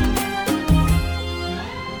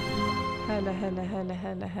 هلا هلا هلا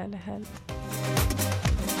هلا هلا هلا.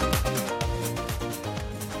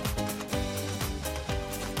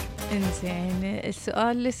 انزين،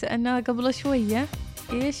 السؤال اللي سألناه قبل شوية،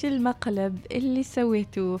 ايش المقلب اللي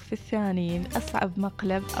سويتوه في الثانيين؟ اصعب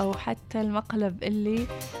مقلب او حتى المقلب اللي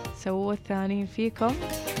سووه الثانيين فيكم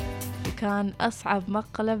وكان اصعب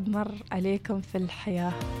مقلب مر عليكم في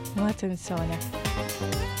الحياة ما تنسونه.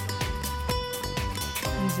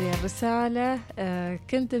 زين، رسالة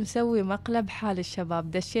كنت مسوي مقلب حال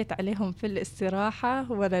الشباب، دشيت عليهم في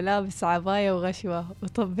الاستراحة وانا لابس عباية وغشوة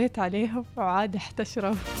وطبيت عليهم وعاد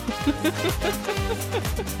احتشروا.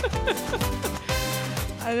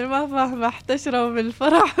 انا ما فاهمة احتشروا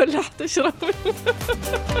بالفرح ولا احتشروا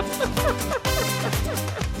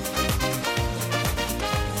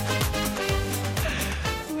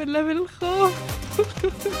ولا بالخوف.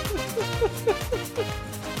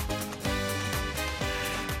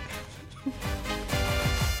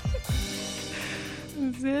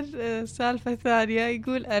 زين، سالفة ثانية،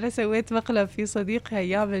 يقول أنا سويت مقلب في صديقي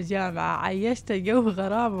أيام الجامعة، عيشته جو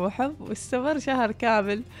غرام وحب واستمر شهر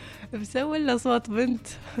كامل، مسوي له صوت بنت.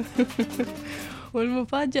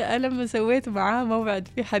 والمفاجأة لما سويت معاه موعد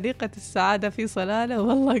في حديقة السعادة في صلالة،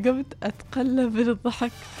 والله قمت أتقلب من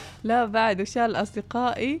الضحك. لا بعد وشال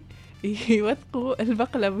أصدقائي يوثقوا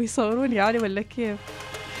المقلب ويصورون يعني ولا كيف.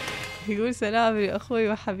 يقول سلام يا أخوي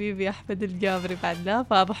وحبيبي أحمد الجابري، بعد لا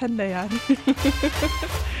فاضح لنا يعني.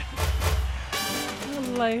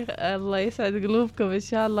 الله يسعد قلوبكم إن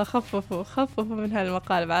شاء الله. خففوا من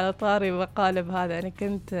هالمقالب. على طاري مقالب هذا، أنا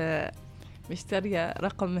كنت مشترية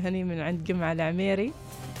رقم مهني من عند جمعة العميري.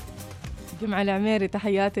 جمعة العميري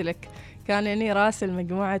تحياتي لك، كان يعني راسل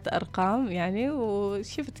مجموعة أرقام يعني،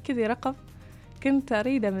 وشفت كذي رقم كنت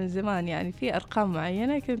أريده من زمان يعني، في أرقام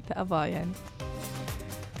معينة كنت أبا يعني.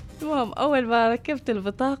 المهم أول ما ركبت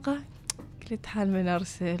البطاقة قلت حال من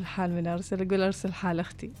أرسل أقول أرسل حال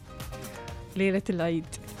أختي ليلة العيد،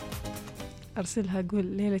 أرسلها أقول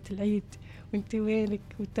ليلة العيد وانت وينك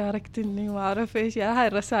وتاركتني وعرف إيش يعني، هاي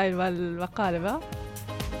الرسائل بالمقالب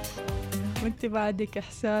وانت ما عندك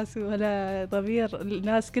إحساس ولا ضمير،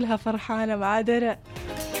 الناس كلها فرحانة ما عدا أنا.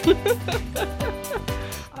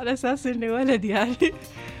 على أساس إني ولد يعني.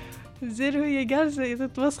 زين، وهي جالسة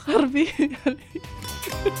تتمسخر بي يعني.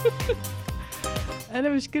 أنا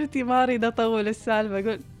مشكلتي ما أريد أطول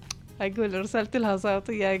السالفة، أقول أرسلت لها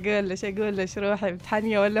صوتية، أقول لش روحي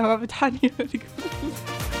بتحنية ولا ما بتحنية.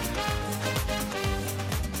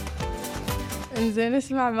 إنزين،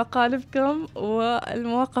 نسمع مقالبكم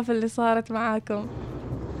والمواقف اللي صارت معاكم.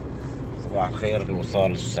 صباح الخير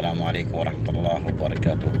الوصال، السلام عليكم ورحمة الله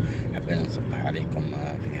وبركاته. حبينا نصبح عليكم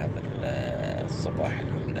في هذا الصباح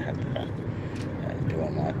اليوم لحد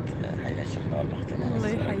دوامات. حياك الله الاختناق، الله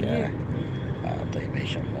يحييك. طيبة إن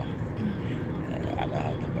شاء الله على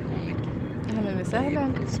هذا البرنامج. أهلا وسهلا.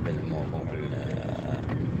 بالنسبة للموضوع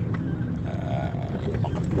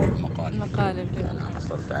المقالب أنا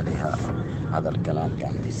حصلت عليها، هذا الكلام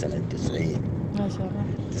كان في سنة 90 ما شاء الله.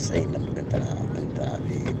 90 لما كنت أنا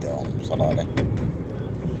في دوام صلالة،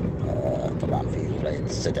 طبعا في ولاية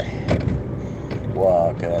السدح،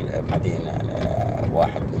 وبعدين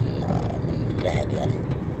واحد من الأهل يعني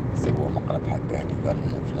سوى مقلب حق أهلي، قال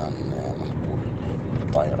إنه فلان منقول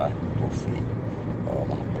بالطائرة توفي،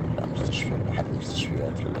 ومنقول مستشفى أحد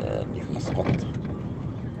المستشفيات اللي في مسقط،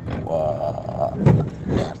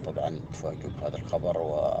 والأهل طبعا تفاجئوا بهذا الخبر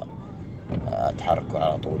وتحركوا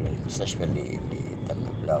على طول المستشفى اللي تم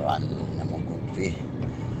الإبلاغ عنه موجود فيه.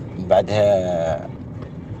 بعدها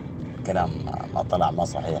الكلام ما طلع ما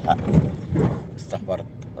صحيح. استخبرت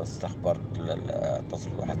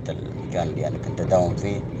اتصلوا حتى المكان اللي أنا كنت أداوم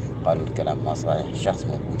فيه، قالوا الكلام ما صحيح، الشخص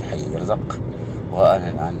موجود حي يرزق، وأنا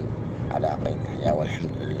الآن على قيد الحياة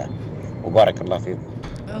والحمد لله. وبارك الله فيكم.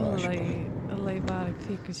 الله يبارك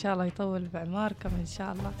فيك، إن شاء الله يطول بعماركم إن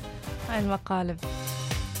شاء الله. هاي المقالب.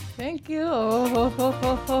 ثانك يو.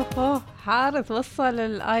 حارث وصل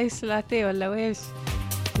الآيس لاتيه ولا ويش؟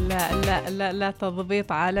 لا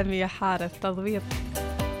تضبيط عالمي يا حارث، تضبيط.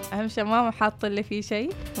 أهم شيء ما حاط اللي فيه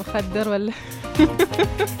شيء مخدر ولا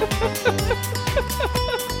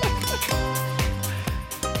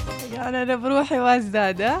يعني أنا بروحي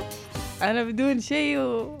وازداد، أنا بدون شيء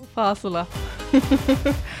وفاصلة.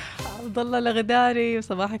 عبد الله الغداري،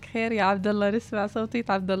 وصباحك خير يا عبد الله، نسمع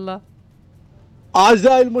صوتيت عبد الله.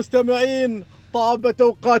 أعزائي المستمعين، طابت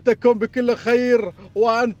أوقاتكم بكل خير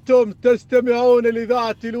وأنتم تستمعون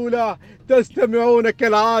الإذاعة الأولى، تستمعون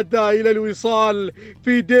كالعادة إلى الوصال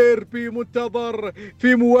في ديربي منتظر،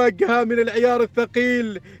 في مواجهة من العيار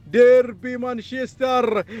الثقيل، ديربي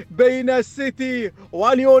مانشستر بين السيتي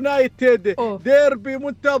واليونايتد. ديربي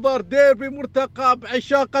منتظر، ديربي مرتقب،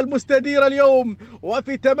 عشاق المستدير اليوم،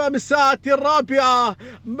 وفي تمام الساعة 4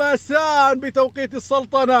 مساء بتوقيت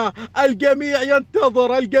السلطنة. الجميع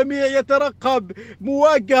ينتظر، الجميع يترقب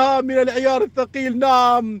مواجهة من العيار الثقيل.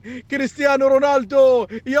 نعم، كريستيانو رونالدو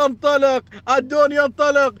ينطلق، الدون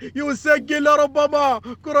ينطلق، يسجل لربما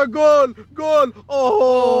كرة جول.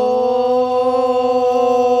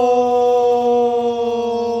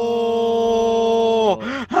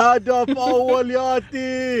 هدف أول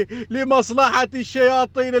يأتي لمصلحة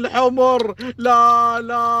الشياطين الحمر. لا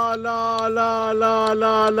لا لا لا لا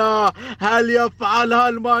لا لا، هل يفعلها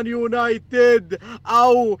المان يونايتد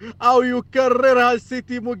أو يكررها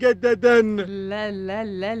السيتي مجددا؟ لا لا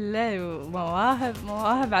لا لا،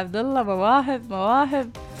 مواهب عبد الله، مواهب.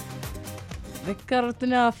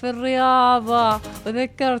 ذكرتنا في الرياضة،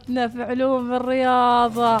 وذكرتنا في علوم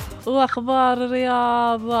الرياضة وأخبار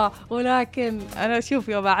الرياضة، ولكن أنا شوف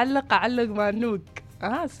يوم أعلق مع النوك،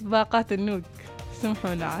 سباقات النوك،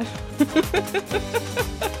 سمحونا عاد.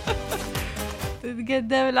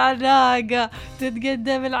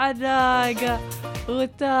 تتقدم العناقة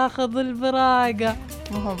وتاخذ البراقة.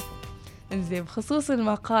 مهم. انزين، بخصوص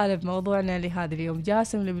المقالب موضوعنا لهذا اليوم،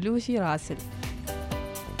 جاسم البلوشي راسل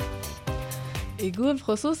يقول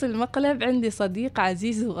بخصوص المقلب: عندي صديق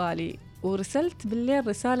عزيز وغالي، ورسلت بالليل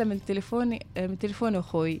رسالة من تليفون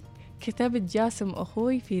أخوي. كتبت: جاسم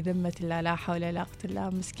أخوي في ذمة الله، لا حول ولا قوة إلا بالله.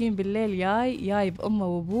 مسكين بالليل جاي بأمه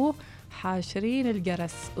وأبوه حاشرين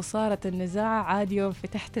الجرس، وصارت النزاعة عاد يوم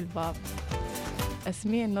فتحت الباب.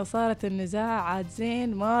 اسمي إنه صارت النزاعة عاد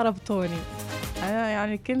زين ما ربطوني. أنا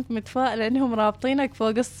يعني كنت متفائلة إنهم رابطينك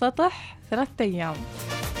فوق السطح 3 أيام.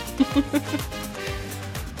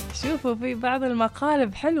 شوفوا، في بعض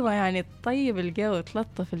المقالب حلوة يعني تطيب الجو،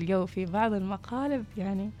 تلطف الجو. في بعض المقالب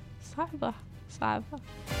يعني صعبة.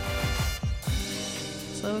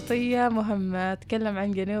 صوتية مهمة، تكلم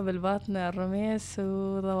عن جنوب الباطنة، الرميس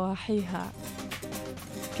وضواحيها،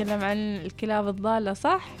 تكلم عن الكلاب الضالة،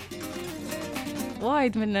 صح؟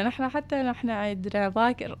 وايد منا حتى نحن عندنا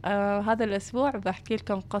باكر. هذا الأسبوع بحكي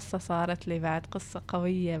لكم قصة صارت لي، بعد قصة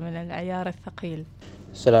قوية من العيار الثقيل.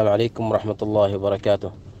 السلام عليكم ورحمة الله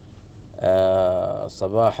وبركاته.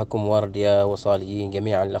 صباحكم ورد يا وصاليين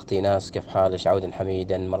جميعا. الأختي ناس، كيف حالك؟ عودا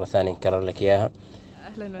حميدا مرة ثانية نكرر لك إياها.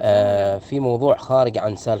 أهلا وسهلا. في موضوع خارج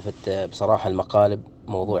عن سالفة بصراحة المقالب،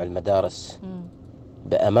 موضوع المدارس.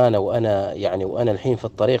 بأمانة وأنا الحين في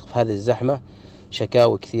الطريق في هذه الزحمة،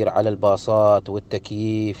 شكاوي كثير على الباصات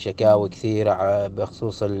والتكييف، شكاوي كثير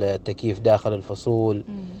بخصوص التكييف داخل الفصول.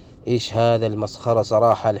 إيش هذا المسخرة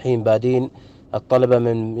صراحة. الحين بادين الطلبة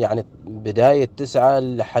من يعني بداية 9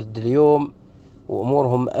 لحد اليوم،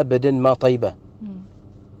 وأمورهم أبدا ما طيبة.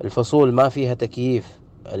 الفصول ما فيها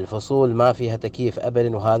تكييف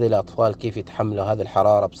أبدا، وهذه الأطفال كيف يتحملوا هذه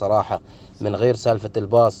الحرارة بصراحة، من غير سالفة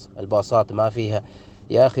الباصات ما فيها.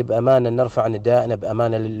 يا أخي بأمانة نرفع نداءنا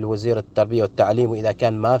بأمانة للوزير التربية والتعليم، وإذا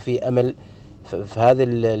كان ما في أمل في هذه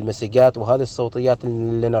المسيجات وهذه الصوتيات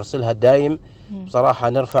اللي نرسلها دايم، بصراحة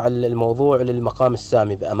نرفع الموضوع للمقام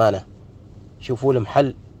السامي بأمانة. شوفوا لهم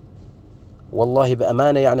حل والله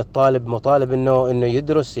بأمانة. يعني الطالب مطالب إنه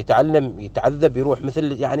يدرس، يتعلم، يتعذب، يروح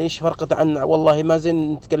مثل يعني إيش فرقت عن والله ما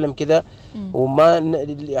زين نتكلم كذا، وما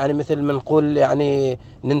يعني مثل ما نقول يعني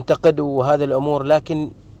ننتقد وهذا الأمور،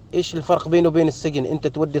 لكن إيش الفرق بينه وبين السجن؟ أنت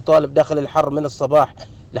تودي طالب داخل الحر من الصباح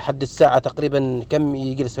لحد الساعة تقريبا كم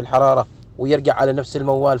يجلس في الحرارة، ويرجع على نفس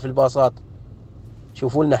الموال في الباصات.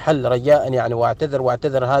 شوفوا لنا حل رجاء يعني.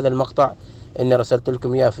 واعتذر هذا المقطع إني رسلت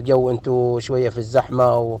لكم إياه في جو أنتوا شوية في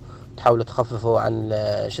الزحمة تحاولوا تخففوا عن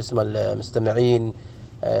المستمعين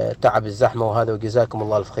تعب الزحمة وهذا، وجزاكم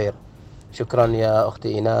الله الف خير. شكرا يا أختي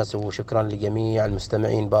إيناس، وشكرا لجميع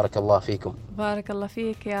المستمعين، بارك الله فيكم. بارك الله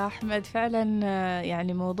فيك يا أحمد. فعلا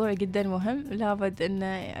يعني موضوع جدا مهم، لابد أن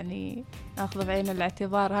يعني ناخذ بعين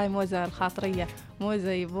الاعتبار. هاي موزة الخاطرية،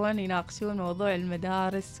 موزة يبون يناقشون موضوع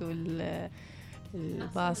المدارس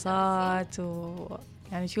والباصات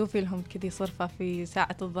يعني شوفي لهم كذي صرفة في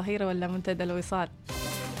ساعة الظهيرة ولا منتدى الوصال،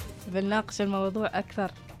 بنناقش الموضوع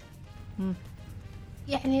أكثر.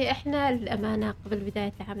 يعني احنا للأمانة قبل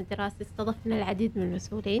بداية العام الدراسي استضفنا العديد من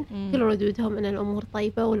المسؤولين، كل ردودهم ان الامور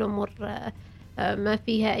طيبة والامور ما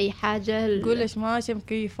فيها اي حاجة. نقولش ماشي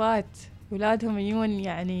مكيفات، ولادهم يجون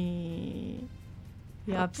يعني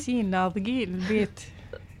يابسين ناضقين البيت.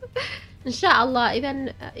 ان شاء الله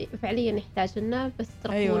اذا فعليا يحتاج لنا، بس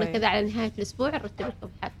تركونا أيوة. كذا على نهاية الاسبوع نرتب لكم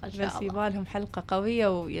حلقة ان شاء بس الله. يبالهم حلقة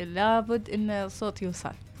قوية ولابد ان الصوت يوصل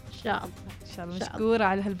ان شاء الله. ان شاء الله. مشكورة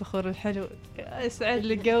على هالبخور الحلو، اسعد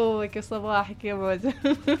لي جوك وصباحك يا موزة.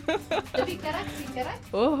 تبي كرك؟ في كرك؟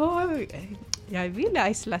 اوه جايبين لي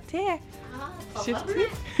ايس لاتيه. شفتي؟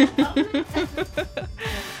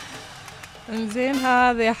 انزين،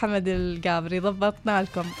 هذا يا حمد القابري ضبطنا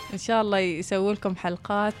لكم، ان شاء الله يسوي لكم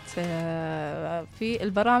حلقات في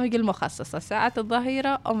البرامج المخصصة ساعة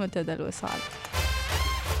الظهيرة او منتدى الوصال.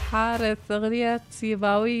 حارث أغنية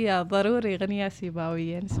سيباوية، ضروري أغنية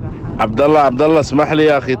سيباوية نسمعها. عبد الله اسمح لي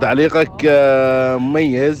يا أخي، تعليقك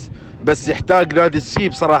مميز، بس يحتاج نادي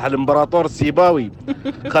السيب صراحة، الإمبراطور السيباوي.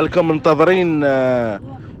 خلكم منتظرين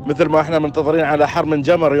مثل ما احنا منتظرين على حرم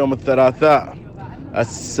جمر يوم الثلاثاء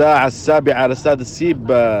الساعة 7 على استاد السيب.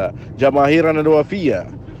 جماهيرنا الوفية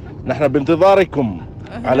نحن بانتظاركم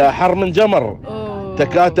على حرم جمر.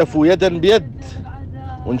 تكاتفوا يدا بيد،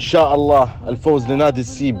 وإن شاء الله الفوز لنادي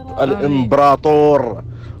السيب الإمبراطور.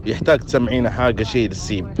 يحتاج تسمعينا حاجة شيء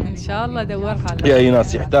للسيب إن شاء الله دورها يا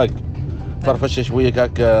إيناس، يحتاج فرفش شوية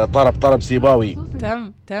كاك طرب سيباوي.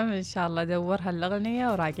 تم إن شاء الله دورها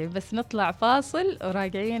الأغنية وراجعين، بس نطلع فاصل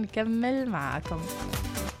وراجعين نكمل معاكم.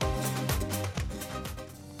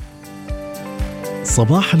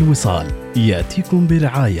 صباح الوصال يأتيكم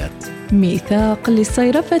برعاية ميثاق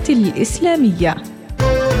للصيرفة الإسلامية.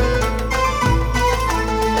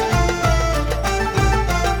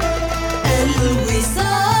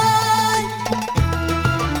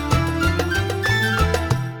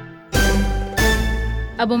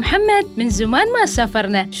 أبو محمد، من زمان ما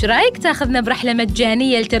سافرنا، شو رأيك تاخذنا برحلة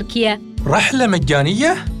مجانية لتركيا؟ رحلة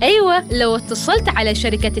مجانية؟ أيوة، لو اتصلت على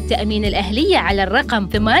شركة التأمين الأهلية على الرقم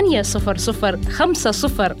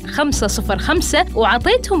 800-50505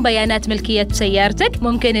 وعطيتهم بيانات ملكية سيارتك،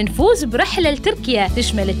 ممكن نفوز برحلة لتركيا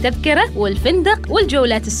تشمل التذكرة والفندق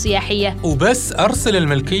والجولات السياحية. وبس أرسل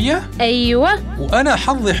الملكية؟ أيوة. وأنا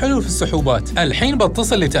حظي حلو في السحوبات. الحين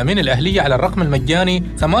بتصل لتأمين الأهلية على الرقم المجاني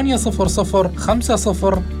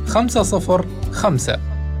 800-50505.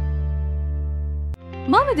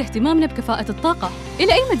 ما مدى اهتمامنا بكفاءة الطاقة؟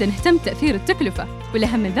 إلى أي مدى نهتم بتأثير التكلفة؟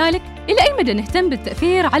 والأهم من ذلك، إلى أي مدى نهتم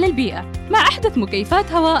بالتأثير على البيئة؟ مع أحدث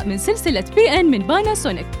مكيفات هواء من سلسلة PN من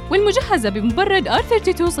باناسونيك، والمجهزة بمبرد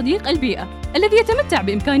R32 صديق البيئة، الذي يتمتع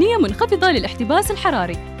بإمكانية منخفضة للاحتباس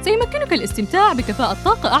الحراري، سيمكنك الاستمتاع بكفاءة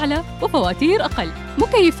طاقة أعلى وفواتير أقل.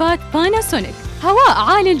 مكيفات باناسونيك، هواء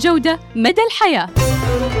عالي الجودة مدى الحياة.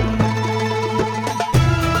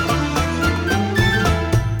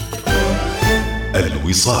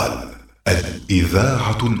 الوصال،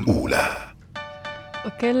 الإذاعة الأولى.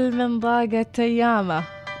 وكل من ضاقت أيامه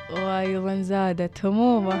وأيضا زادت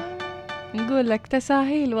همومه، نقول لك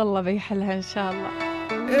تساهيل والله بيحلها إن شاء الله.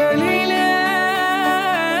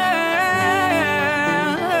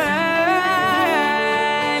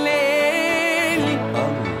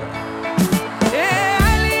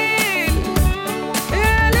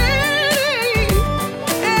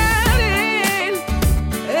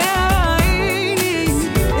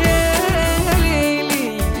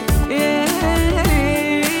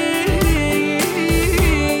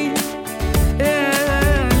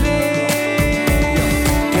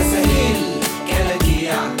 كسهيل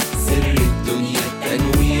كرجيع سر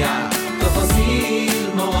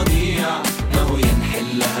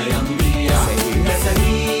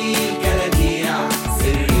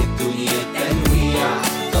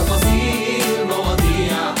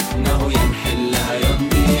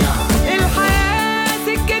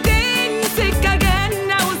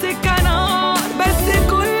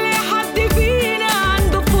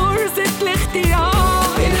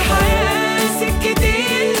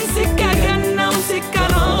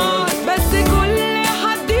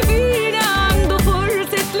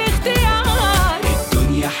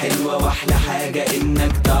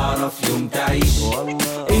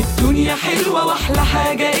حلوة واحلى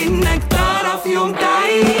حاجة انك تعرف يوم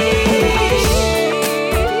تعيش.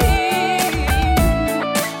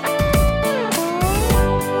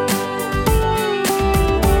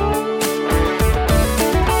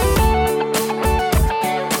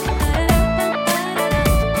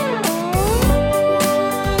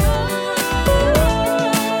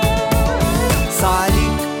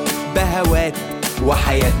 صعليك بهوات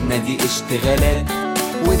وحياتنا دي اشتغالات،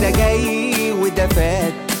 وده جاي وده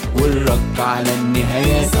فات والرك على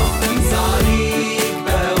النهايات. صعليك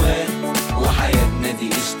بهوات وحياتنا دي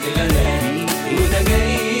اشتغالات، وده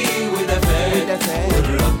جاي وده فات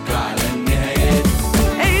والرك على النهايات.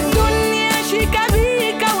 الدنيا شيكا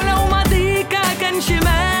بيكا ولو ماضيكا كان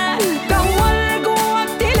شمال، دور جواك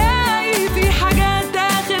تلاقي في حاجات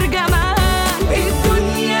آخر جمال.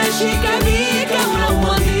 الدنيا شيكا بيكا ولو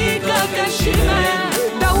ماضيكا كان شمال،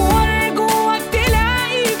 دور جواك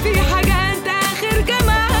تلاقي في حاجات آخر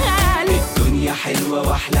جمال. الدنيا حلوة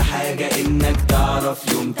واحلى حاجة انك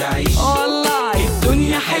تعرف يوم تعيش. والله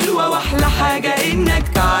الدنيا حلوة واحلى حاجة انك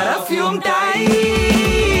تعرف يوم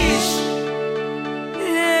تعيش.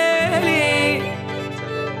 إلي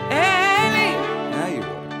إلي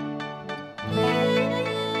ايوه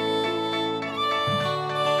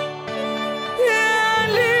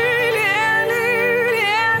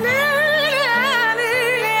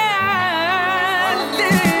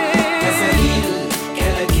تساهيل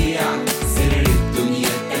كلاكيع سر الدنيا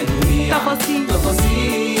التنويع،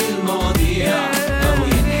 تفاصيل مواضيع ما هو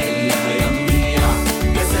ينحلها ينضيع.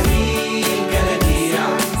 تساهيل كلاكيع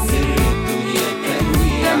سر الدنيا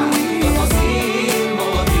التنويع، تفاصيل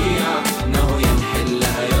مواضيع ما هو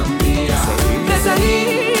ينحلها ينضيع.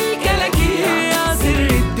 تساهيل كلاكيع سر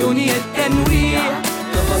الدنيا التنويع،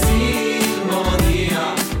 تفاصيل مواضيع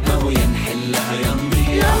ما هو ينحلها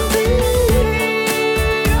ينضيع.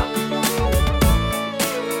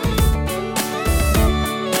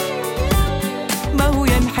 ما هو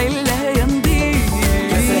ينحلها ينضيع.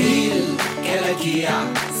 تساهيل كلاكيع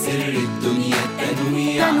سر الدنيا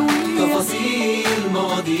التنويع، تفاصيل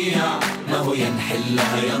مواضيع ما هو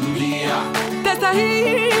ينحلها ينضيع.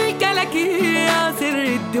 تساهيل كلاكيع سر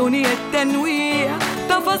الدنيا التنويع،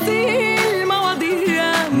 تفاصيل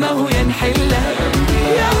مواضيع ما هو ينحلها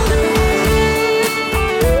ينضيع.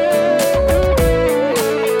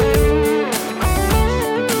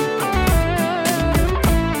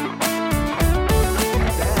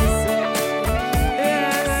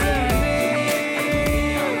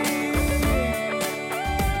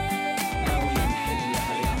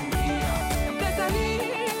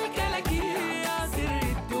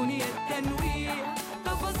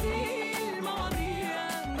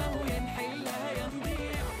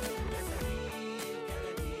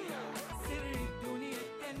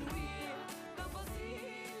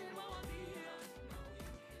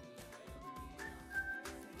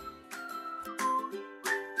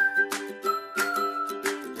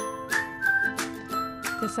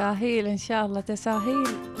 تساهيل إن شاء الله تساهيل.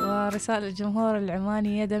 ورسالة الجمهور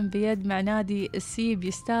العماني يدا بيد مع نادي السيب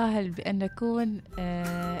يستاهل بأن يكون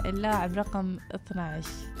اللاعب رقم 12.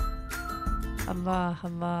 الله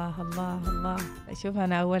الله الله الله. شوف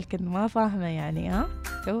أنا أول كنت ما فاهمة يعني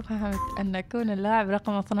شوف فهمت أن يكون اللاعب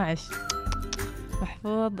رقم 12.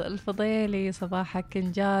 محفوظ الفضيلي صباحك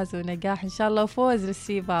إنجاز ونجاح إن شاء الله وفوز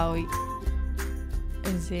للسيباوي.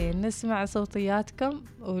 إنزين نسمع صوتياتكم،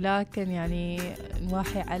 ولكن يعني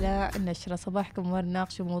نوحي على النشرة. صباحكم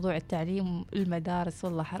ونناقش موضوع التعليم المدارس.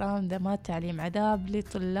 والله حرام ده ما التعليم عذاب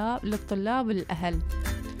للطلاب والأهل.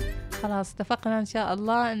 خلاص اتفقنا إن شاء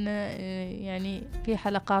الله أن يعني في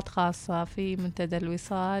حلقات خاصة في منتدى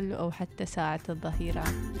الوصال أو حتى ساعة الظهيرة.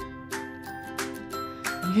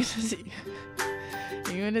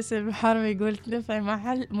 يونس المحرم يقول تنفع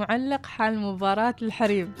معلق حال مباراة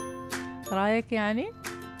الحريم. رايك يعني؟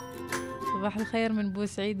 صباح الخير من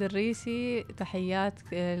بوسعيد الريسي. تحيات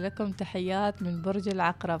لكم، تحيات من برج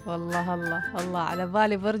العقرب. الله الله الله، على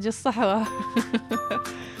بالي برج الصحوة.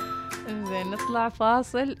 زين نطلع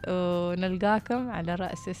فاصل ونلقاكم على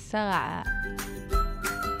رأس الساعة.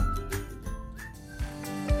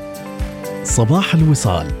 صباح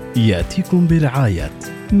الوصال يأتيكم برعاية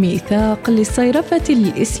ميثاق للصيرفة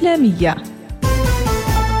الإسلامية.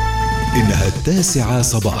 إنها 9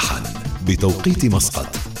 صباحا بتوقيت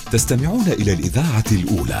مسقط. تستمعون إلى الإذاعة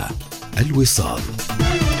الأولى الوصال.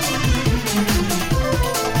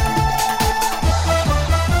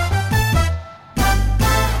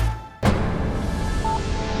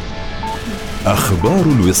 أخبار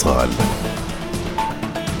الوصال.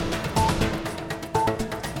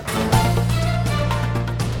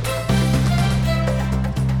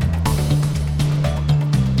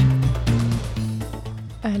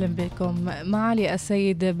 أهلا بكم معالي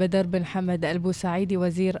السيد بدر بن حمد البوسعيدي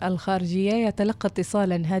وزير الخارجية يتلقى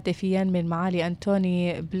اتصالا هاتفيا من معالي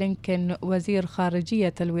أنتوني بلينكن وزير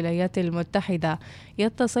خارجية الولايات المتحدة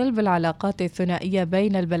يتصل بالعلاقات الثنائية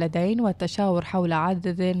بين البلدين والتشاور حول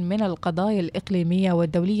عدد من القضايا الإقليمية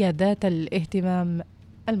والدولية ذات الاهتمام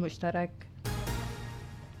المشترك.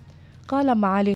 قال معالي